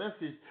preach a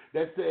message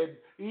that said,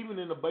 even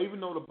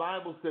though the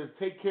Bible says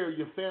take care of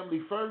your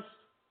family first,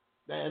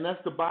 and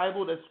that's the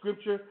Bible, that's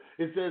scripture,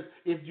 it says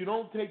if you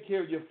don't take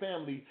care of your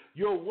family,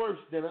 you're worse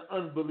than an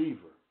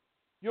unbeliever.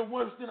 You're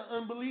worse than an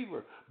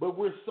unbeliever. But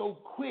we're so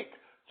quick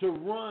to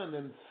run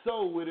and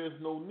sow where there's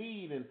no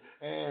need, and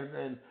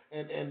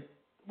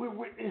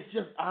it's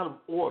just out of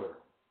order.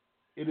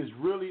 It is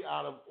really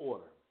out of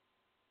order.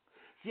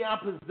 See, our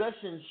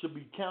possessions should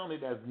be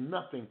counted as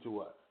nothing to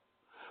us.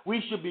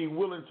 We should be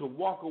willing to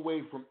walk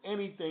away from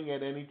anything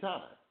at any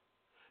time.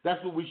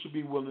 That's what we should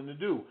be willing to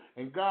do.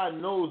 And God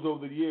knows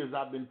over the years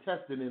I've been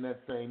tested in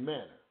that same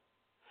manner.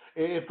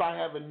 If I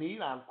have a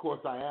need, of course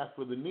I ask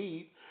for the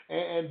need.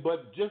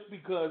 But just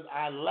because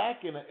I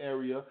lack in an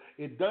area,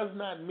 it does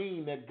not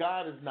mean that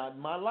God is not in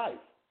my life.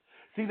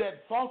 See,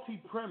 that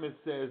faulty premise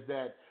says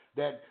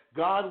that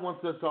God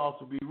wants us all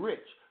to be rich.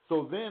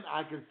 So then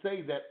I can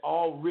say that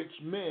all rich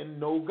men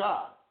know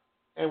God.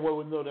 And well,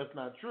 we know that's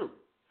not true.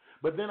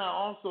 But then I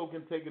also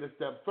can take it a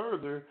step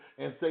further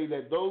and say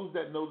that those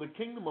that know the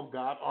kingdom of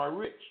God are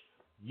rich.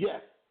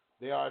 Yes,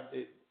 they are,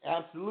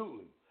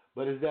 absolutely.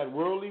 But is that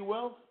worldly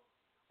wealth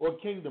or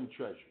kingdom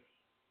treasures?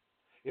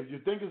 If you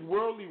think it's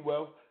worldly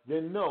wealth,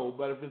 then no.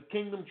 But if it's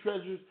kingdom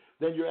treasures,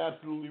 then you're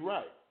absolutely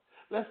right.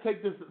 Let's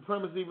take this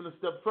premise even a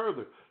step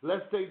further.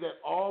 Let's say that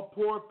all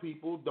poor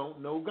people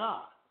don't know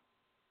God.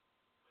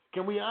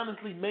 Can we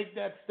honestly make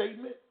that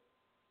statement?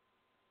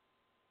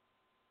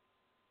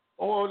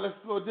 Or let's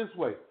go this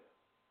way.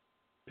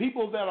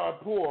 People that are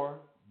poor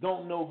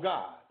don't know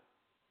God.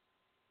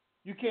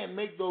 You can't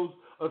make those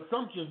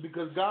assumptions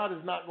because God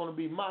is not going to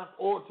be mocked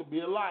or to be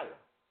a liar.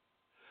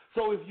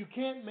 So if you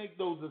can't make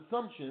those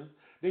assumptions,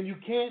 then you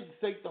can't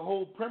take the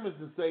whole premise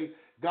and say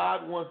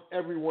God wants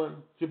everyone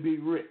to be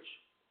rich,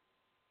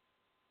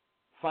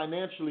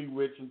 financially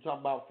rich, and talk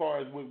about far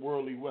as with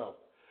worldly wealth.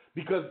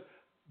 Because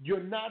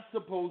you're not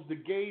supposed to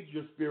gauge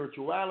your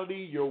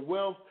spirituality, your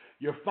wealth,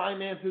 your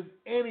finances,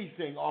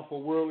 anything off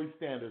of worldly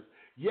standards.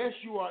 Yes,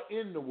 you are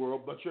in the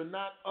world, but you're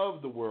not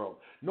of the world.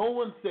 No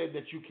one said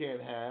that you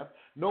can't have.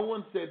 No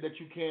one said that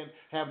you can't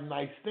have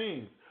nice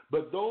things.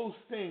 But those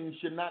things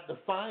should not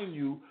define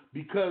you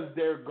because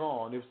they're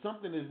gone. If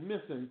something is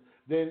missing,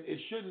 then it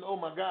shouldn't, oh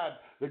my God,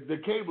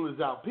 the cable is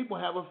out. People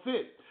have a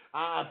fit.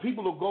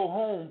 People will go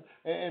home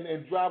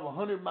and drive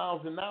 100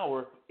 miles an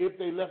hour if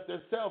they left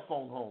their cell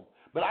phone home.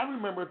 But I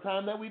remember a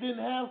time that we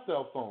didn't have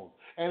cell phones.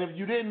 And if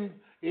you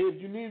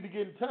needed to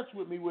get in touch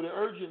with me with an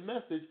urgent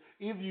message,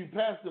 either you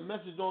passed the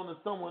message on to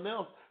someone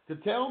else to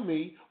tell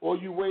me or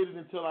you waited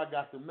until I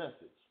got the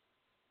message.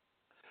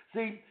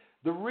 See,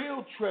 the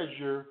real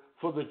treasure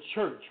for the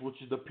church, which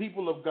is the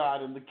people of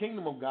God and the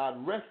kingdom of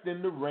God, rests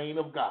in the reign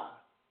of God.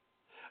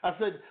 I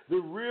said the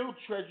real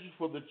treasures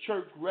for the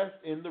church rest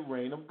in the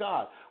reign of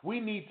God. We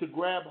need to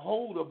grab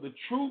hold of the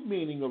true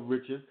meaning of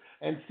riches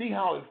and see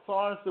how it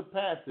far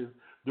surpasses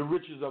the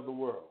riches of the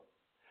world.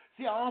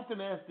 See, I often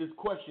ask this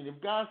question: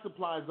 if God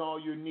supplies all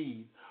your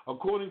needs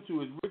according to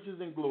his riches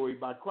and glory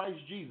by Christ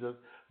Jesus,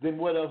 then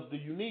what else do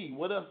you need?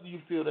 What else do you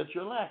feel that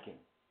you're lacking?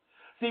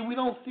 See, we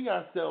don't see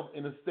ourselves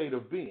in a state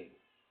of being.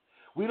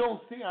 We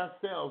don't see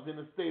ourselves in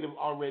a state of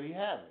already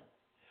having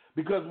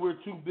because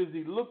we're too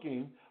busy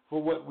looking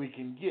for what we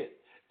can get.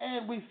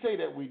 And we say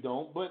that we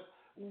don't, but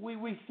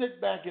we sit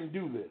back and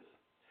do this.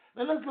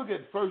 Now let's look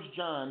at 1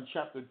 John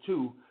chapter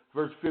 2,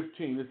 verse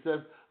 15. It says,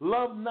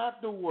 "Love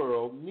not the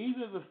world,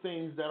 neither the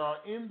things that are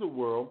in the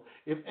world.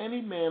 If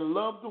any man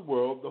love the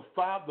world,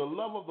 the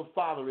love of the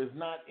Father is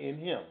not in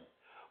him.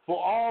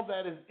 For all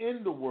that is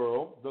in the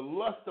world, the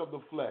lust of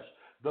the flesh,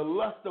 the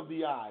lust of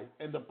the eyes,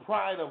 and the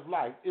pride of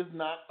life is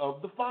not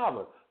of the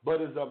Father,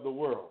 but is of the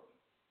world.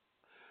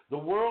 The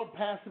world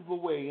passeth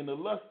away, and the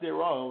lust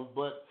thereof,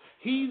 but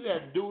he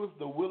that doeth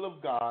the will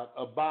of God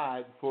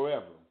abide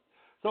forever."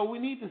 So we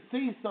need to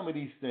see some of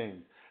these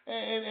things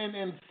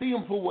and see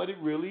them for what it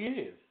really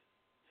is.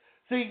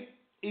 See,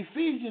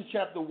 Ephesians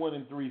chapter 1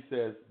 and 3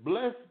 says,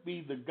 "Blessed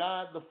be the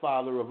God the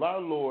Father of our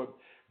Lord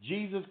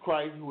Jesus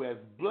Christ, who has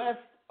blessed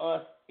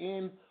us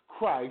in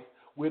Christ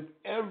with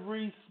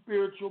every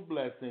spiritual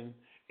blessing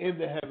in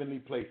the heavenly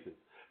places."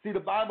 See, the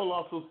Bible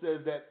also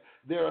says that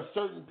there are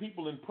certain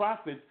people and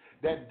prophets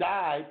that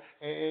died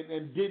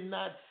and did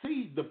not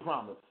see the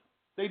promise.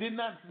 They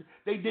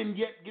didn't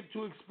yet get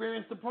to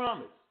experience the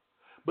promise.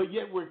 But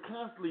yet we're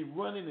constantly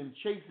running and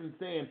chasing,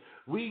 saying,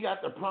 we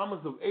got the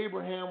promise of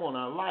Abraham on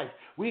our life.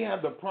 We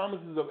have the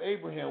promises of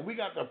Abraham. We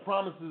got the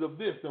promises of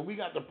this, and we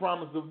got the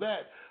promise of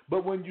that.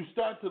 But when you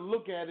start to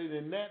look at it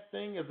in that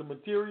thing as a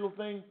material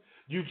thing,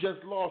 you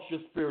just lost your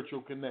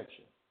spiritual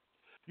connection.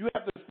 You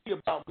have to see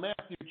about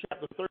Matthew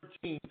chapter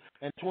 13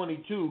 and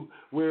 22,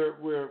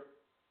 where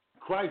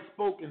Christ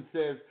spoke and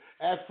says,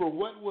 "As for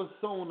what was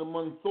sown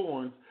among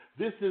thorns,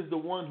 this is the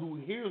one who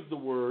hears the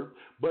word,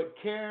 but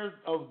cares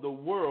of the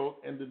world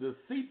and the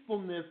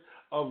deceitfulness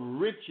of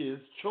riches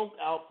choke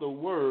out the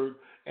word,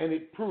 and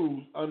it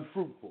proves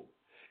unfruitful."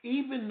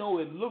 Even though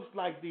it looks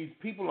like these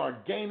people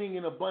are gaining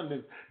in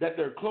abundance, that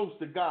they're close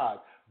to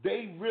God,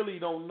 they really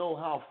don't know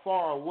how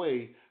far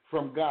away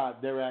from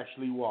God they're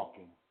actually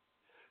walking.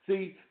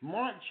 See,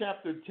 Mark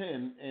chapter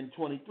 10 and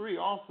 23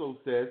 also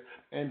says,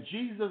 "And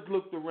Jesus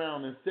looked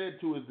around and said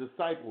to his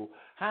disciples,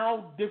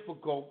 how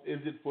difficult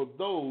is it for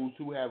those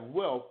who have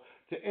wealth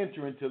to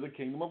enter into the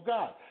kingdom of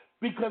God?"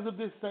 Because of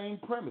this same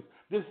premise,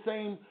 this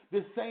same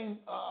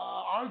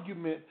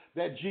argument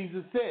that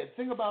Jesus said.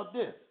 Think about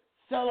this.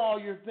 Sell all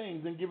your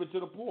things and give it to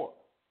the poor.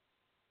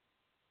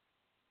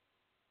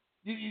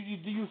 Do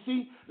you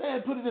see?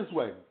 Put it this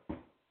way.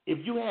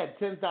 If you had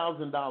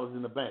 $10,000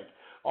 in the bank,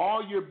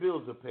 All your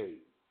bills are paid.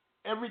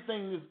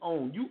 Everything is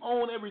owned. You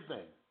own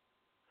everything.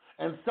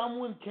 And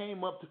someone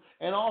came up to,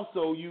 and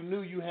also you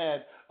knew you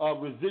had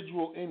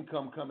residual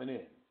income coming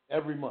in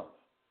every month.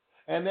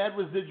 And that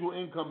residual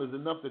income is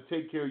enough to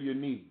take care of your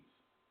needs.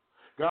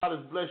 God has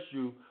blessed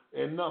you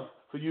enough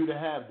for you to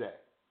have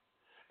that.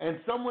 And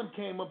someone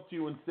came up to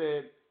you and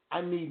said,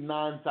 I need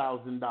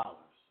 $9,000.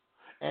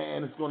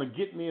 And it's going to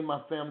get me and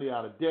my family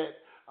out of debt.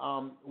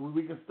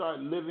 We can start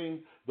living,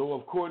 though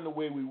according to the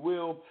way we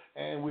will.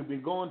 And we've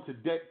been going to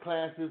debt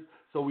classes,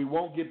 so we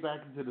won't get back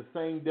into the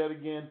same debt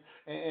again.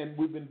 And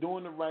we've been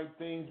doing the right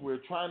things.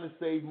 We're trying to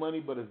save money,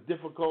 but it's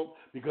difficult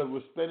because we're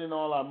spending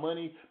all our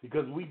money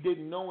because we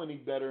didn't know any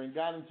better and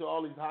got into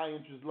all these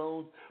high-interest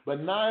loans.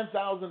 But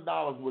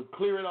 $9,000 would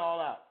clear it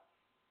all out.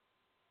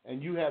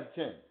 And you have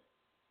 10.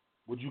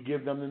 Would you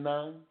give them the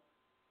 9?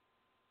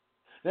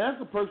 Now,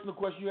 that's a personal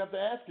question you have to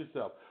ask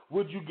yourself.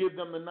 Would you give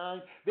them the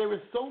 9? There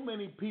are so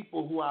many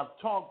people who I've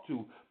talked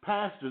to,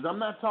 pastors. I'm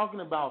not talking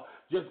about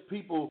just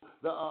people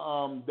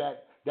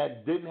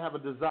that didn't have a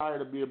desire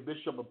to be a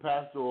bishop, a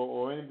pastor,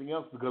 or anything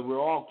else, because we're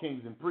all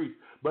kings and priests.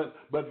 But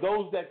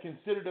those that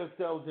consider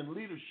themselves in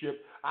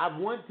leadership, I've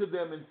went to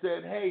them and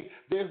said, hey,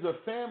 there's a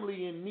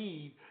family in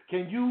need.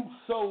 Can you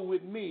sow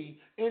with me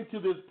into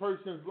this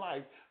person's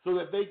life so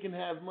that they can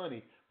have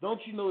money? Don't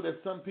you know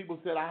that some people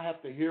said, I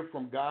have to hear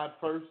from God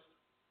first?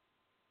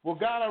 Well,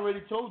 God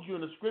already told you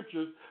in the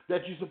scriptures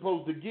that you're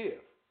supposed to give.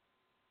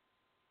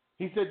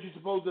 He said you're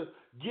supposed to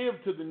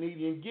give to the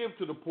needy and give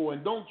to the poor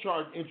and don't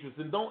charge interest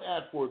and don't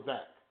ask for it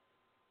back.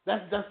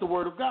 That's the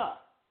word of God.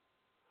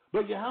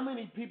 But how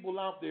many people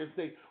out there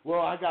say,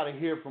 well, I got to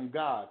hear from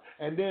God.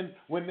 And then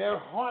when their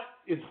heart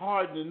is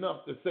hardened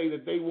enough to say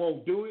that they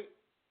won't do it,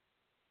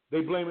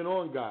 they blame it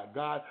on God.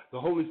 God,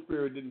 the Holy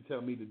Spirit didn't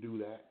tell me to do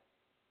that.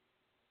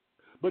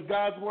 But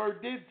God's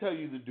word did tell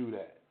you to do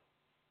that.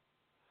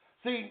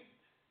 See,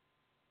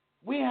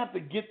 we have to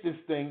get this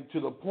thing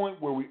to the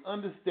point where we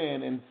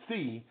understand and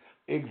see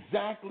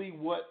exactly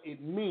what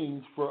it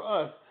means for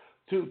us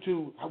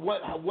to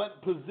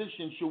what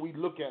position should we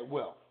look at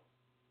wealth.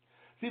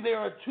 See, there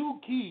are two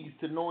keys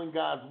to knowing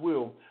God's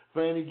will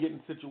for any given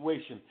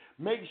situation.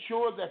 Make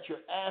sure that you're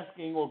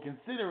asking or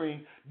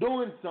considering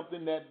doing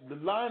something that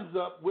lines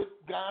up with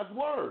God's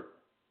word.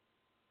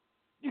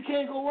 You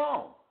can't go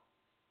wrong.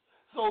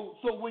 So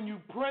when you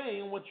pray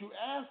and what you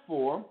ask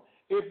for,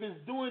 if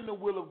it's doing the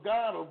will of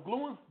God or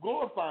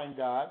glorifying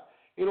God,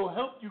 it'll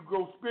help you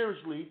grow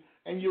spiritually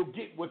and you'll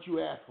get what you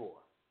ask for.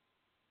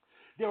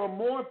 There are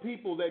more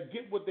people that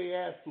get what they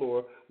ask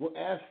for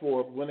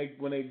when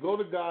they go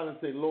to God and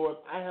say, Lord,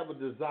 I have a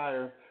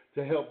desire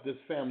to help this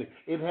family.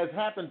 It has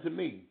happened to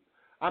me.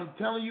 I'm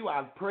telling you,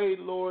 I've prayed,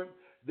 Lord,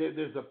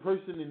 there's a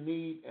person in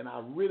need, and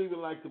I really would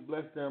like to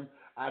bless them.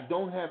 I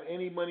don't have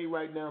any money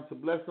right now to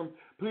bless them.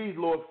 Please,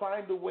 Lord,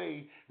 find a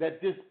way that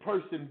this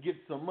person gets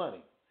some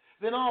money.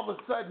 Then all of a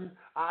sudden,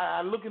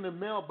 I look in the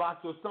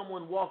mailbox or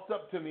someone walks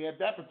up to me. At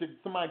that particular,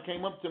 somebody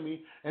came up to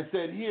me and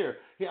said, here,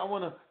 I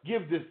want to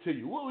give this to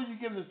you. What would you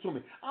give this to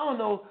me? I don't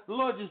know. The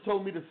Lord just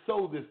told me to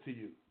sow this to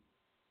you.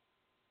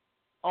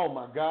 Oh,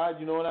 my God,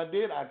 you know what I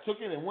did? I took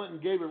it and went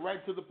and gave it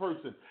right to the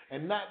person.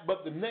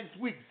 But the next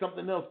week,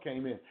 something else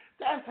came in.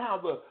 That's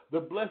how the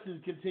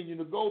blessings continue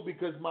to go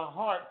because my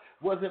heart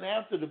wasn't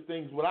after the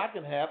things what I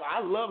can have.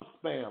 I love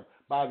Spam,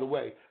 by the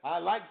way. I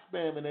like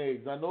Spam and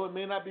eggs. I know it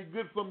may not be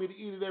good for me to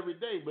eat it every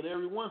day, but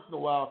every once in a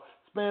while,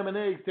 Spam and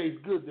eggs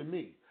taste good to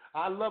me.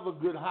 I love a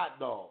good hot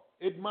dog.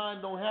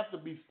 Mine don't have to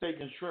be steak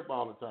and shrimp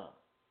all the time.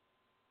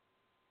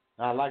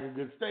 I like a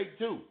good steak,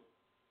 too.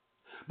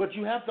 But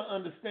you have to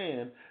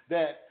understand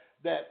that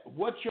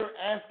what you're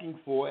asking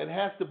for, it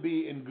has to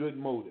be in good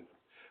motive.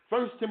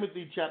 1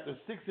 Timothy chapter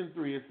 6 and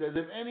 3, it says,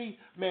 if any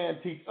man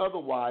teach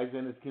otherwise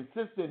and is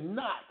consistent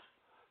not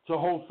to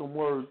wholesome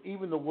words,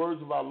 even the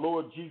words of our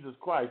Lord Jesus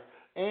Christ,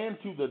 and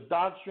to the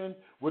doctrine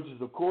which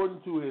is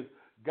according to his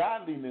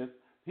godliness,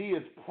 he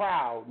is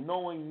proud,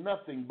 knowing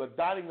nothing, but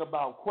doting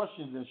about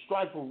questions and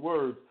strife of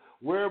words,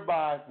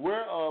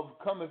 whereof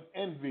cometh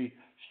envy,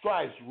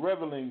 strifes,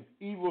 revelings,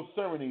 evil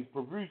sermonings,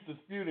 profuse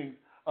disputings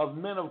of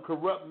men of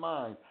corrupt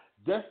mind,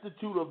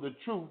 destitute of the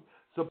truth,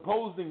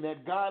 supposing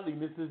that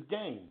godliness is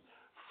gain.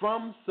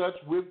 From such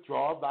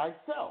withdraw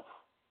thyself.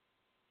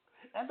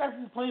 And that's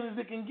as plain as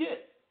it can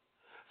get.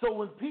 So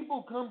when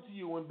people come to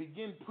you and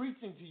begin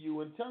preaching to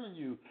you and telling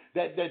you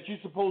that you're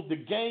supposed to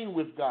gain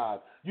with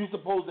God, you're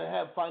supposed to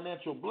have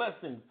financial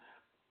blessings,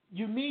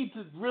 you need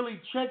to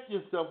really check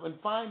yourself and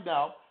find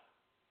out,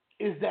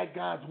 is that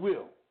God's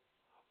will?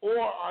 Or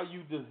are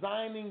you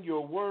designing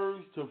your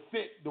words to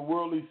fit the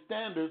worldly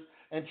standards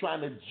and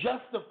trying to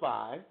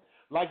justify,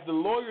 like the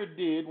lawyer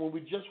did when we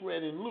just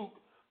read in Luke,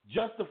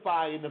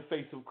 justify in the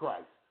face of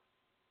Christ?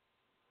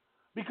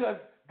 Because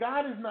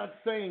God is not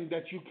saying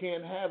that you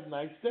can't have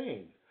nice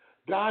things.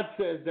 God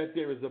says that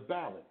there is a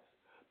balance.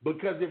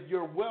 Because if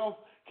your wealth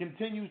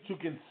continues to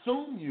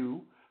consume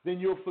you, then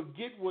you'll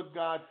forget what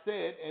God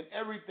said and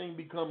everything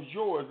becomes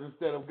yours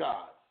instead of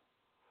God's.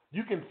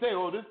 You can say,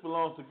 oh, this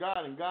belongs to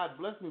God and God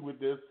bless me with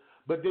this,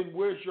 but then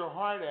where's your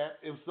heart at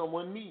if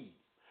someone needs?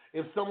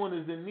 If someone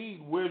is in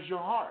need, where's your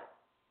heart?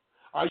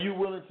 Are you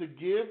willing to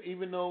give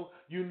even though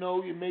you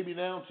know you may be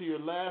down to your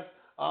last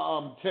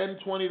 $10,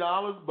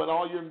 $20, but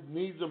all your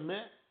needs are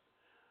met?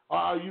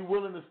 Are you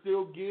willing to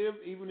still give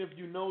even if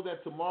you know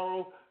that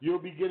tomorrow you'll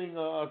be getting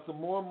some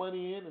more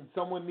money in and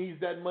someone needs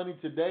that money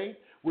today?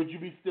 Would you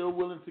be still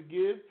willing to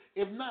give?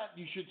 If not,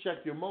 you should check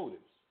your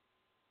motives.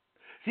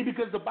 See,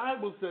 because the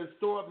Bible says,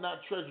 store up not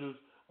treasures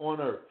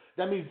on earth.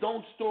 That means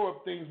don't store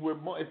up things where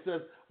it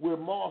says where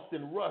moth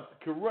and rust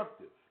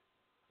corruptive.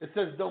 It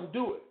says don't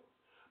do it.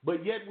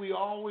 But yet we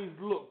always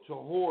look to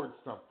hoard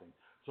something,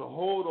 to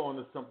hold on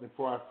to something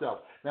for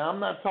ourselves. Now, I'm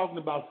not talking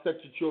about set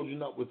your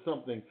children up with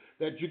something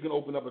that you can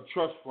open up a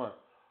trust fund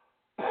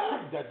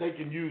that they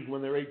can use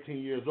when they're 18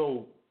 years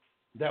old.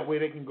 That way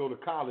they can go to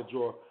college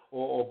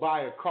or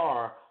buy a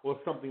car or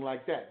something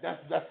like that.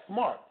 That's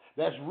smart.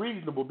 That's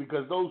reasonable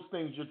because those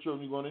things your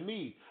children are going to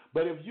need.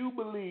 But if you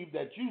believe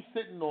that you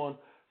sitting on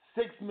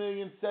 $6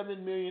 million,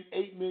 $7 million,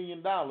 $8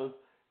 million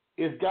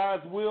is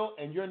God's will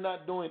and you're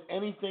not doing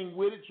anything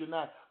with it, you're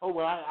not, oh,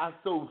 well, I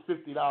sold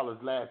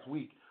 $50 last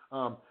week.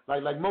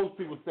 Like most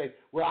people say,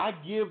 well, I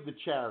give to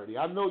charity.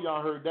 I know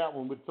y'all heard that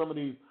one with some of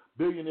these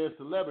billionaire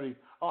celebrities.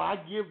 Oh, I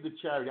give to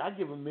charity. I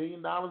give $1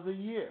 million a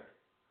year.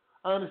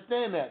 I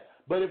understand that.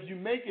 But if you're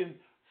making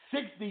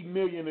 $60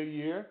 million a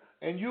year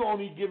and you're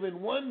only giving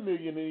 $1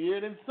 million a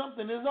year, then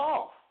something is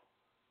off.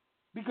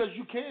 Because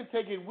you can't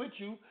take it with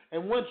you,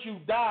 and once you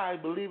die,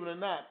 believe it or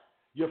not,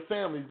 your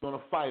family's going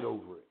to fight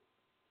over it.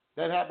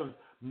 That happens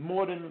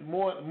more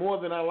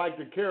than I like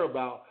to care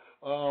about.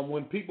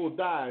 When people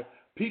die,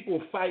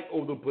 people fight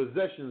over the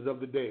possessions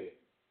of the dead.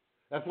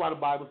 That's why the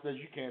Bible says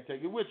you can't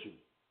take it with you.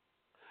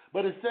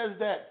 But it says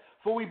that,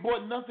 for we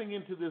brought nothing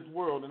into this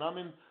world, and I'm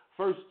in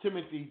 1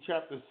 Timothy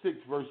chapter 6,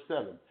 verse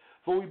 7.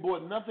 For we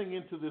brought nothing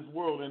into this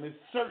world, and it's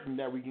certain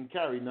that we can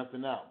carry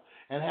nothing out.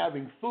 And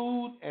having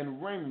food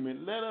and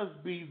raiment, let us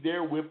be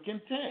therewith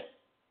content.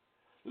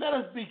 Let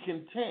us be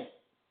content.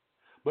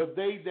 But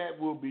they that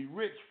will be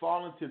rich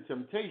fall into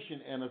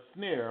temptation and a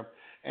snare,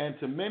 and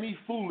to many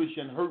foolish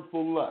and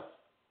hurtful lusts,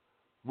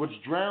 which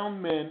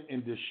drown men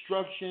in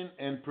destruction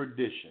and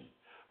perdition.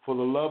 For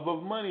the love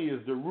of money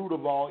is the root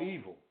of all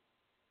evil,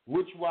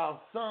 which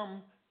while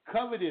some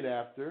coveted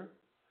after,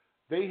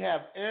 they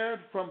have erred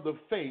from the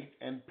faith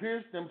and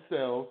pierced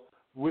themselves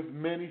with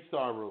many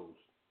sorrows.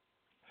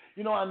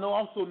 You know, I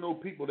also know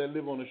people that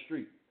live on the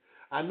street.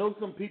 I know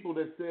some people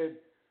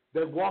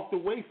that walked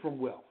away from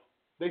wealth.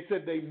 They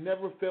said they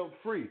never felt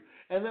free.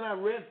 And then I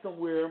read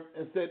somewhere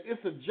and said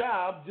it's a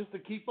job just to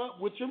keep up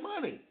with your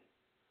money.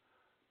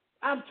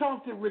 I've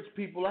talked to rich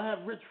people. I have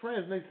rich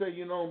friends, and they say,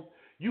 you know,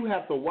 you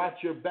have to watch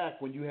your back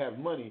when you have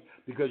money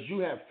because you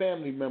have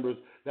family members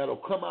that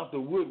will come out the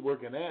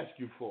woodwork and ask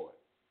you for it.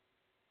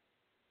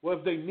 Well,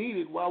 if they need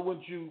it, why would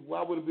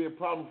it be a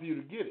problem for you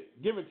to get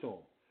it? Give it to them.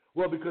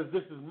 Well, because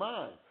this is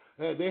mine.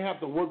 They have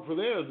to work for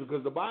theirs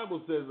because the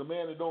Bible says a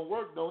man that don't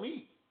work don't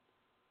eat.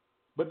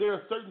 But there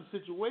are certain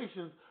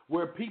situations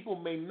where people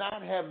may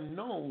not have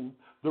known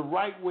the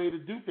right way to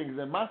do things,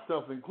 and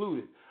myself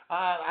included.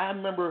 I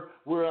remember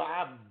where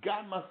I've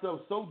gotten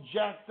myself so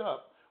jacked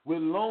up with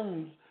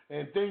loans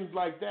and things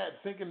like that,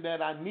 thinking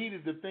that I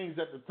needed the things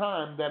at the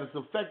time that it's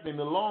affecting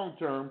the long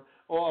term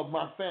of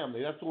my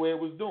family. That's the way it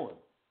was doing.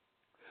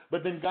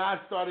 But then God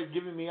started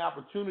giving me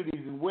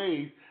opportunities and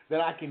ways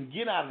that I can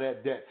get out of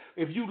that debt.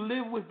 If you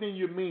live within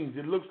your means,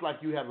 it looks like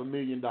you have $1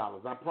 million.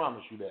 I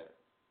promise you that.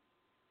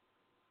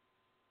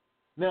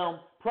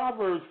 Now,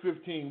 Proverbs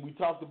 15, we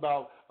talked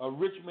about a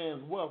rich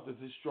man's wealth is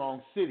his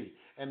strong city,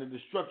 and the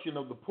destruction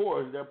of the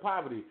poor is their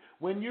poverty.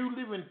 When you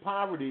live in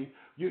poverty,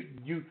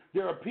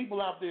 there are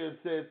people out there that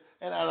says,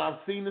 and I've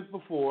seen this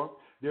before,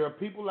 there are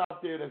people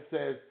out there that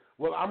says,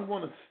 well, I'm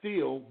going to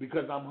steal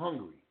because I'm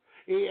hungry.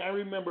 I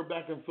remember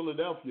back in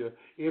Philadelphia,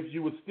 if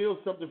you would steal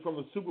something from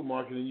the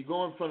supermarket and you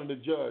go in front of the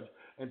judge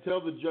and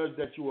tell the judge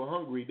that you were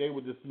hungry, they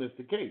would dismiss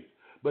the case.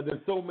 But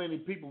then so many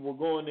people were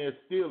going there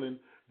stealing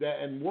that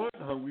and weren't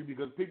hungry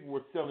because people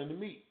were selling the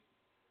meat.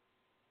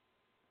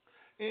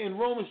 In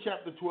Romans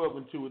chapter 12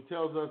 and 2, it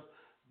tells us,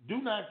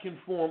 do not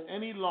conform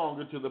any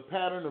longer to the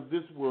pattern of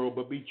this world,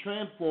 but be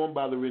transformed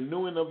by the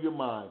renewing of your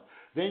mind.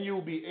 Then you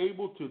will be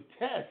able to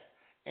test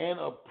and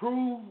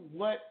approve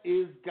what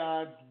is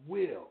God's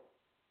will.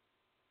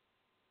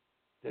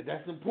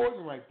 That's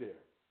important right there.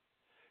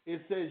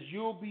 It says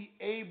you'll be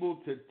able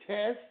to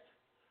test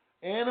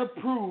and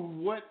approve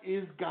what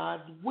is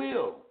God's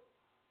will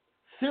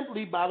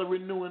simply by the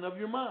renewing of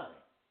your mind.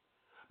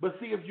 But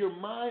see, if your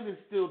mind is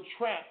still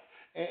trapped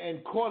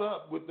and caught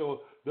up with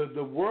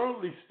the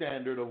worldly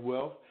standard of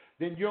wealth,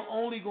 then you're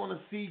only going to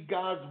see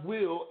God's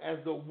will as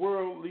the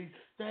worldly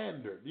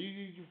standard.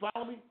 You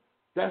follow me?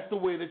 That's the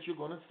way that you're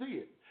going to see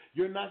it.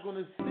 You're not going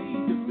to see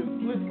the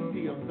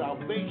simplicity of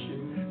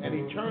salvation and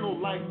eternal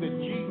life that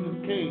Jesus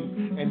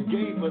came and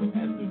gave us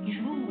as the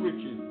true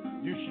riches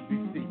you should be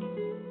seeking.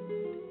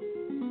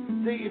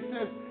 See, it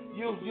says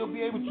you'll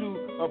be able to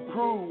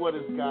approve what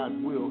is God's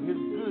will, His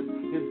good,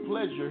 His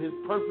pleasure, His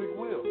perfect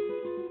will.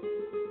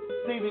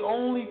 See, the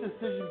only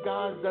decision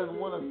God doesn't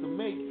want us to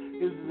make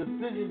is the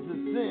decision to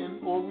sin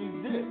or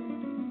resist.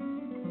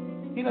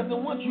 He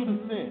doesn't want you to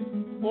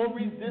sin or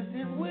resist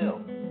his will.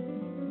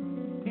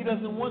 He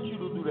doesn't want you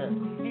to do that.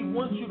 He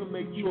wants you to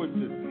make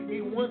choices. He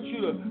wants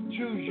you to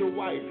choose your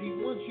wife. He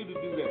wants you to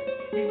do that.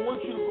 He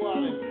wants you to go out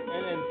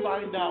and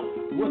find out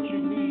what you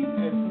need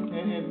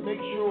and make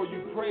sure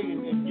you pray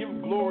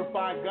and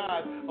glorify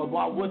God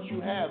about what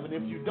you have. And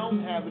if you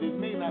don't have it, it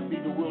may not be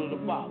the will of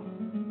the Father.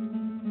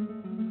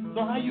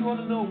 So how you going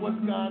to know what's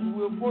God's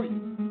will for you?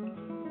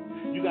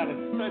 You got to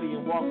study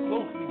and walk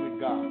closely with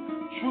God,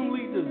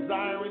 truly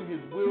desiring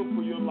his will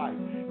for your life.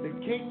 The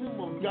kingdom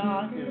of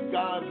God is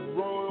God's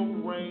royal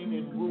reign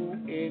and rule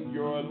in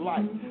your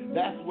life.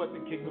 That's what the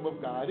kingdom of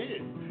God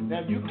is.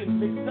 Now, you can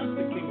mix up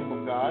the kingdom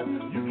of God.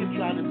 You can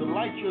try to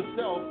delight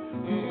yourself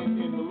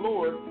in the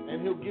Lord,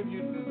 and he'll give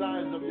you the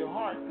desires of your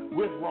heart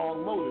with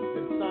wrong motives.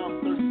 In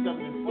Psalm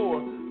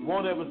 37:4,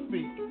 won't ever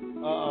speak.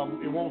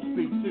 It won't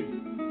speak to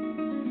you.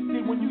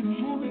 See, when you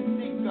truly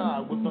seek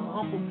God with a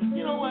humble,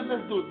 you know what?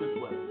 Let's do it this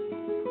way.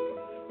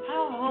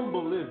 How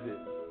humble is it?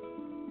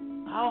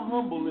 How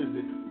humble is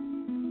it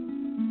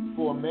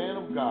for a man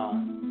of God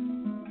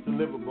to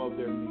live above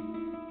their means?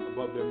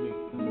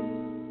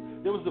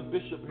 There was a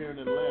bishop here in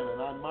Atlanta,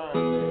 and I admire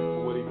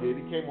him for what he did.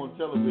 He came on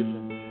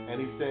television, and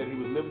he said he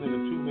was living in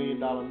a $2 million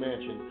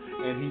mansion,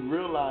 and he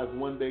realized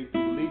one day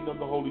through the leading of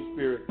the Holy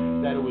Spirit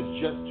that it was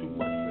just too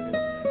much for him,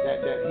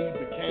 that he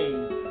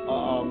became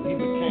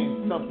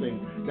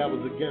something that was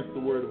against the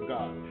Word of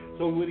God.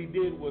 So what he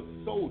did was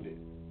sold it,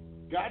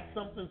 got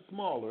something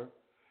smaller,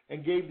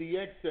 and gave the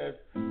excess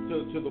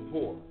to the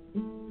poor.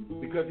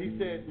 Because he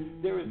said,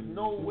 there is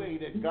no way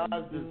that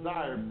God's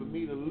desire for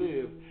me to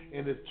live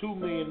in this $2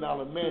 million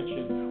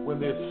mansion when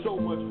there's so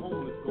much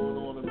homeless going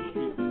on in the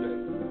streets today.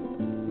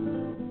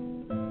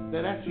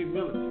 Now that's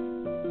humility.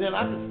 Then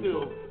I can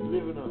still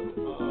live in a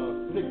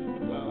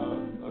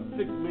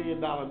 $6 million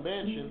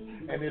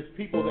mansion, and there's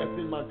people that's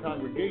in my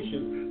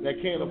congregation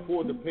that can't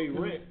afford to pay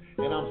rent,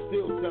 and I'm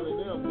still telling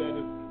them that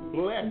it's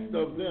blessed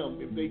of them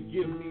if they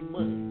give me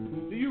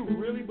money. Do you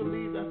really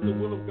believe that's the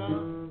will of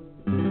God?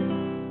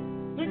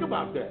 Think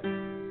about that.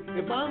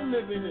 If I'm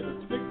living in a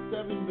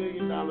 $6-7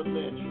 million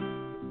mansion,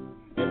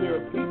 and there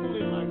are people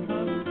in my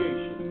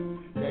congregation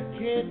that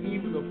can't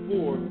even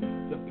afford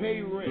to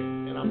pay rent,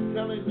 and I'm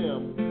telling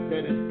them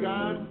that it's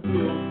God's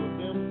will for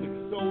them to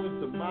sow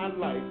into my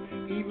life,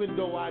 even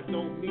though I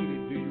don't need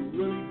it, do you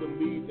really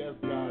believe that's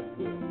God's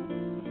will?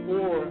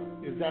 Or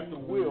is that the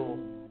will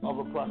of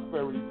a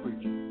prosperity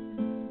preacher?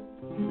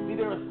 See,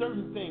 there are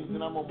certain things,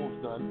 and I'm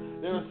almost done,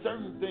 there are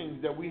certain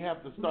things that we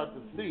have to start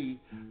to see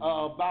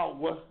about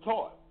what's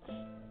taught.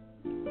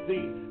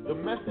 See, the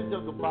message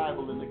of the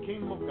Bible in the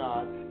kingdom of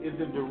God is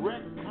in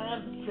direct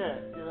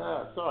contrast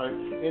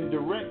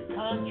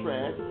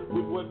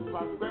with what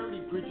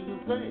prosperity preachers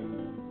are saying.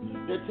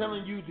 They're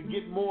telling you to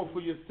get more for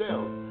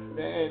yourself.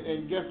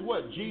 And guess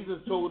what?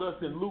 Jesus told us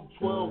in Luke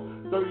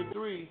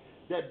 12:33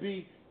 that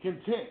be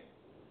content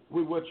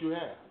with what you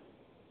have.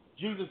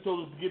 Jesus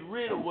told us to get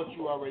rid of what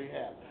you already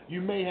have.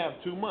 You may have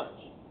too much.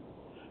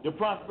 The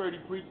prosperity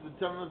preachers are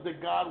telling us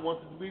that God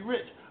wants us to be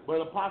rich.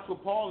 But Apostle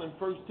Paul in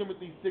 1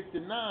 Timothy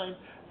 6:9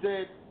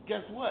 said,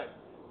 guess what?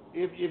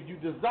 If you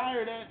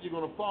desire that, you're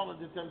going to fall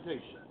into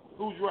temptation.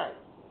 Who's right?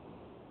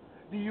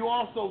 Do you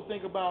also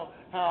think about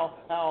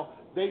how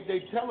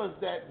they tell us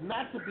that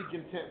not to be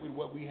content with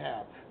what we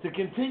have, to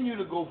continue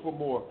to go for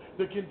more,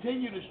 to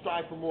continue to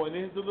strive for more. And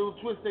here's the little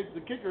twist,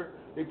 the kicker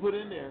they put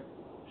in there.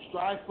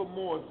 Strive for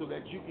more so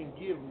that you can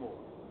give more.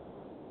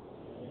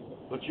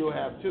 But you'll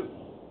have too.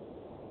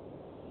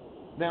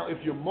 Now,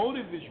 if your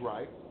motive is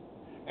right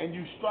and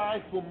you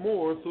strive for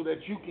more so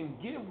that you can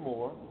give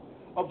more,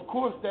 of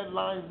course that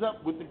lines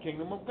up with the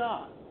kingdom of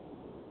God.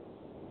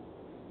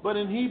 But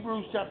in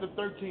Hebrews chapter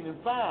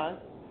 13:5,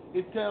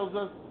 it tells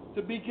us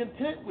to be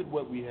content with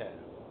what we have.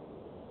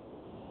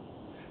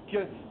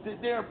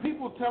 There are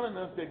people telling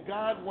us that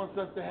God wants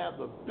us to have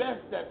the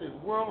best that this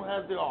world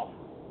has to offer.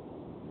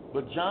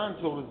 But John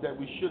told us that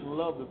we shouldn't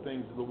love the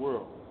things of the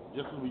world,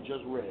 just as we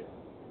just read.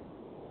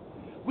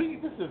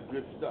 This is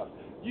good stuff.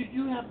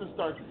 You have to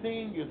start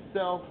seeing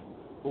yourself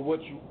for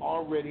what you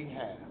already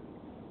have.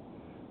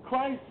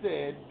 Christ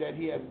said that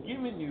he has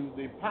given you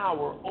the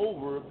power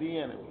over the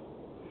enemy.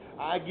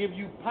 I give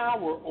you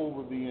power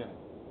over the enemy,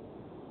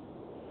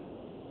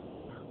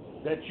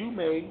 that you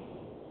may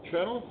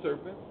tread on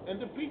serpents and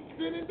defeat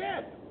sin and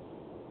death.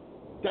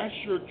 That's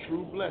your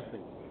true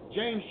blessing.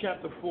 James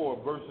chapter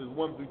 4, verses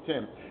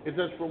 1-10. It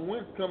says, from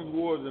whence comes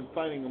wars and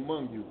fighting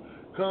among you?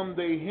 Come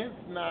they hence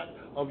not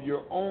of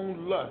your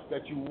own lust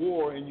that you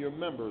war in your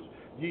members.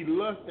 Ye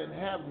lust and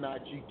have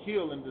not, ye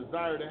kill and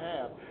desire to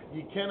have.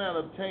 Ye cannot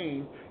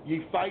obtain,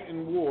 ye fight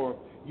in war,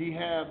 ye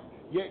have,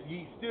 yet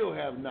ye still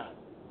have not,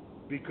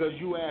 because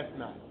you ask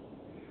not.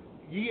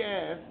 Ye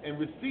ask and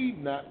receive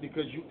not,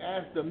 because you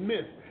ask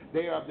amiss,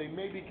 they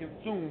may be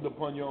consumed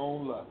upon your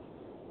own lust.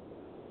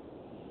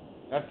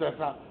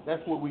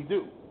 That's what we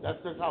do. That's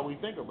how we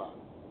think about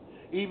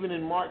it. Even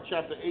in Mark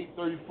chapter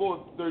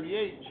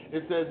 8:34-38,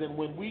 it says, and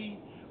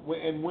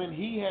when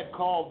he had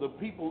called the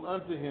people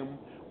unto him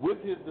with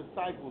his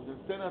disciples and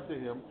said unto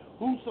him,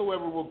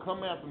 whosoever will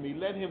come after me,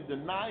 let him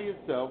deny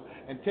himself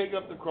and take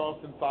up the cross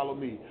and follow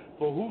me.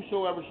 For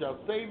whosoever shall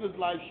save his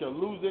life shall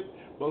lose it,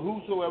 but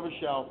whosoever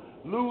shall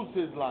lose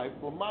his life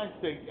for my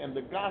sake and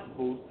the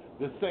gospel's,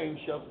 the same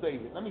shall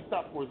save it. Let me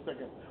stop for a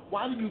second.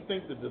 Why do you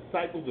think the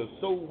disciples are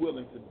so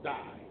willing to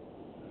die?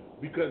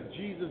 Because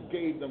Jesus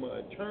gave them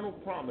an eternal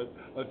promise,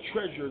 a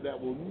treasure that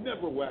will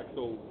never wax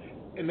old,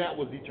 and that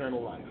was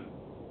eternal life.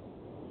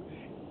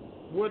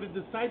 Were the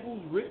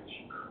disciples rich?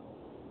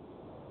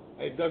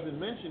 It doesn't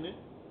mention it.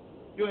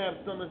 You'll have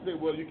some that say,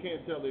 well, you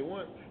can't tell they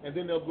weren't, and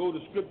then they'll go to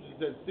scriptures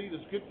that see the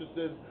scripture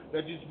says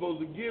that you're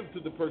supposed to give to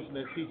the person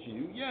that's teaching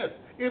you. Yes,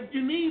 if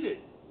you need it.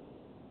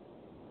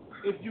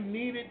 If you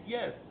need it,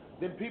 yes,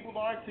 then people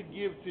are to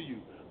give to you.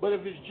 But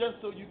if it's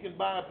just so you can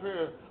buy a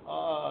pair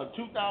of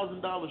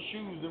 $2,000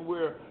 shoes and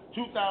wear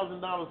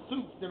 $2,000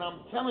 suits, then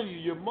I'm telling you,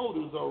 your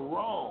motives are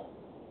wrong.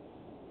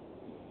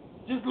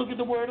 Just look at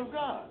the Word of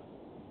God.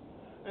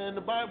 And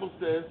the Bible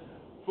says,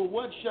 for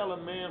what shall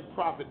a man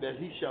profit that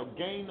he shall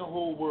gain the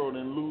whole world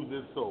and lose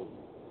his soul?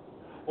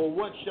 Or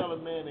what shall a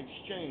man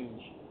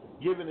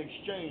give in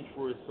exchange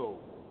for his soul?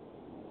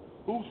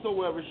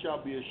 Whosoever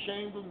shall be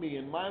ashamed of me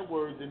and my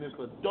words in this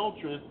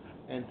adulterous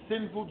and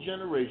sinful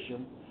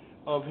generation,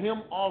 of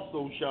him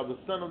also shall the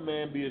Son of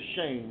Man be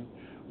ashamed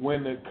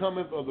when there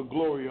cometh of the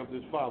glory of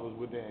his fathers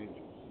with the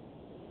angels.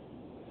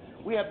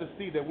 We have to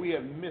see that we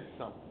have missed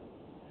something.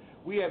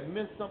 We have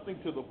missed something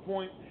to the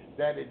point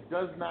that it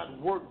does not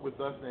work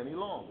with us any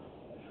longer.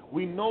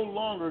 We no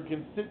longer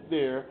can sit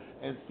there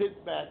and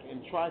sit back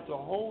and try to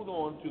hold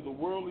on to the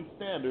worldly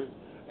standards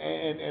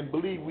and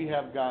believe we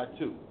have God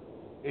too.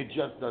 It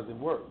just doesn't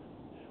work.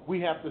 We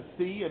have to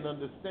see and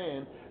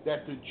understand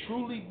that to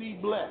truly be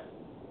blessed,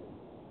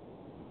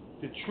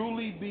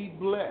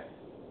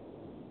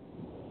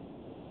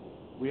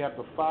 we have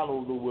to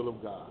follow the will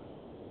of God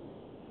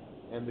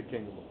and the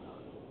kingdom of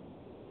God.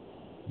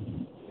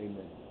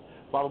 Amen.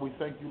 Father, we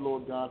thank you,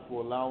 Lord God,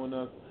 for allowing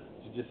us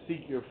to just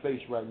seek your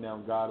face right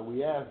now, God. And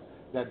we ask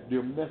that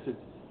your message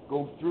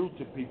go through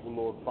to people,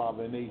 Lord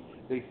Father, and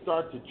they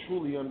start to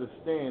truly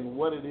understand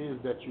what it is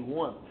that you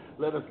want.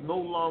 Let us no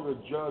longer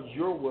judge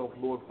your wealth,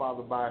 Lord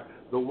Father, by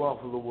the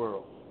wealth of the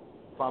world.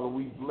 Father,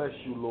 we bless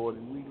you, Lord,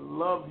 and we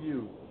love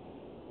you.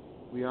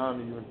 We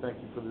honor you and thank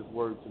you for this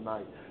word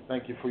tonight.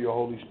 Thank you for your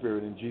Holy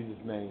Spirit. In Jesus'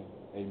 name,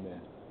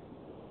 amen.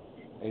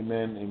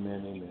 Amen,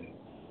 amen, amen.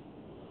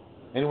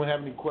 Anyone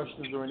have any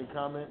questions or any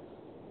comments?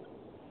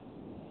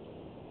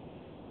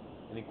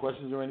 Any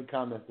questions or any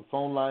comments? The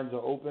phone lines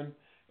are open.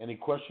 Any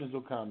questions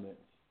or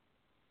comments?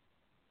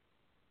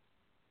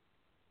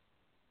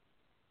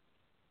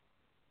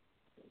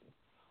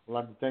 I'd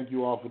like to thank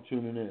you all for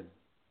tuning in.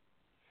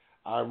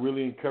 I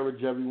really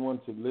encourage everyone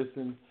to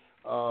listen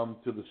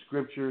to the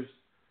scriptures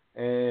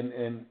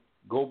and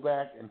go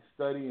back and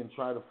study and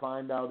try to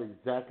find out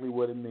exactly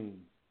what it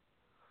means.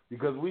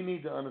 Because we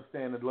need to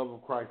understand the love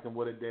of Christ and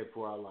what it did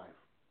for our life.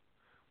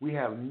 We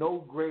have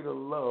no greater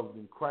love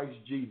than Christ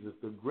Jesus,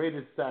 the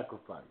greatest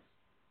sacrifice.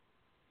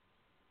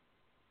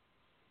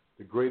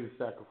 The greatest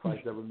sacrifice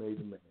ever made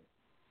to man.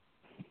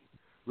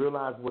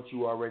 Realize what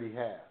you already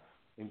have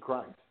in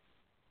Christ.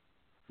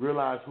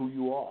 Realize who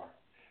you are.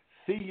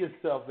 See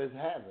yourself as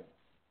having.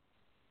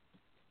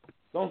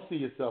 Don't see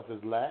yourself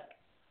as lack.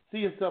 See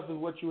yourself as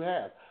what you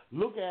have.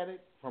 Look at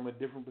it from a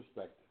different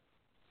perspective.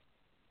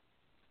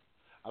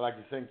 I'd like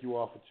to thank you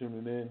all for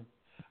tuning in.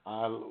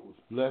 I was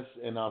blessed,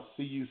 and I'll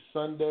see you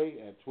Sunday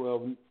at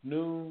 12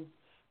 noon.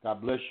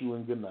 God bless you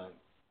and good night.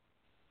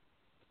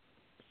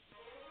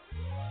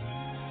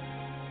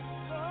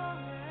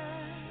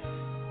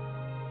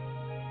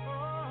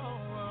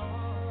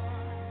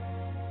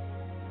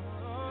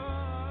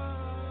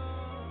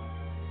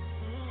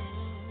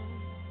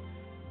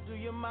 Do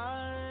you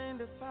mind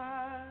if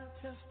I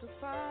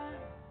testify,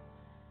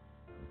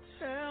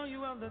 tell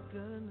you of the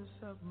goodness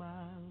of my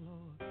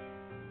Lord?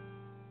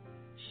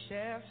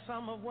 Share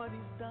some of what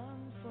he's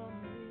done for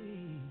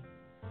me,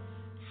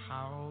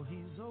 how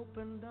he's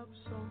opened up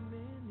so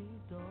many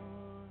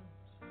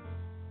doors.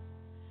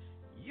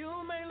 You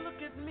may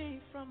look at me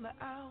from the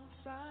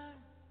outside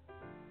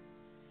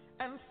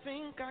and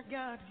think I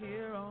got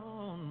here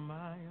on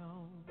my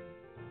own,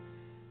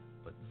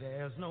 but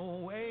there's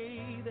no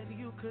way that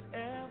you could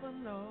ever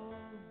know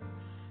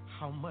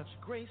how much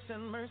grace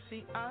and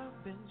mercy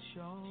I've been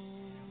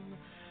shown.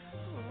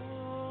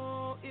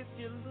 Oh, if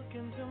you look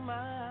into my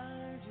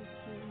eyes, you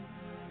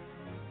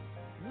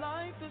see,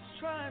 life has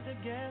tried to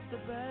get the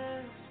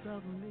best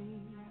of me.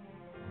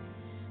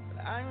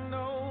 But I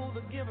know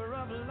the giver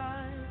of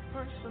life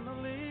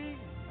personally.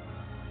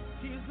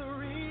 He's the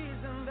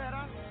reason that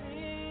I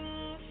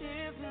sing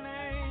his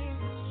name.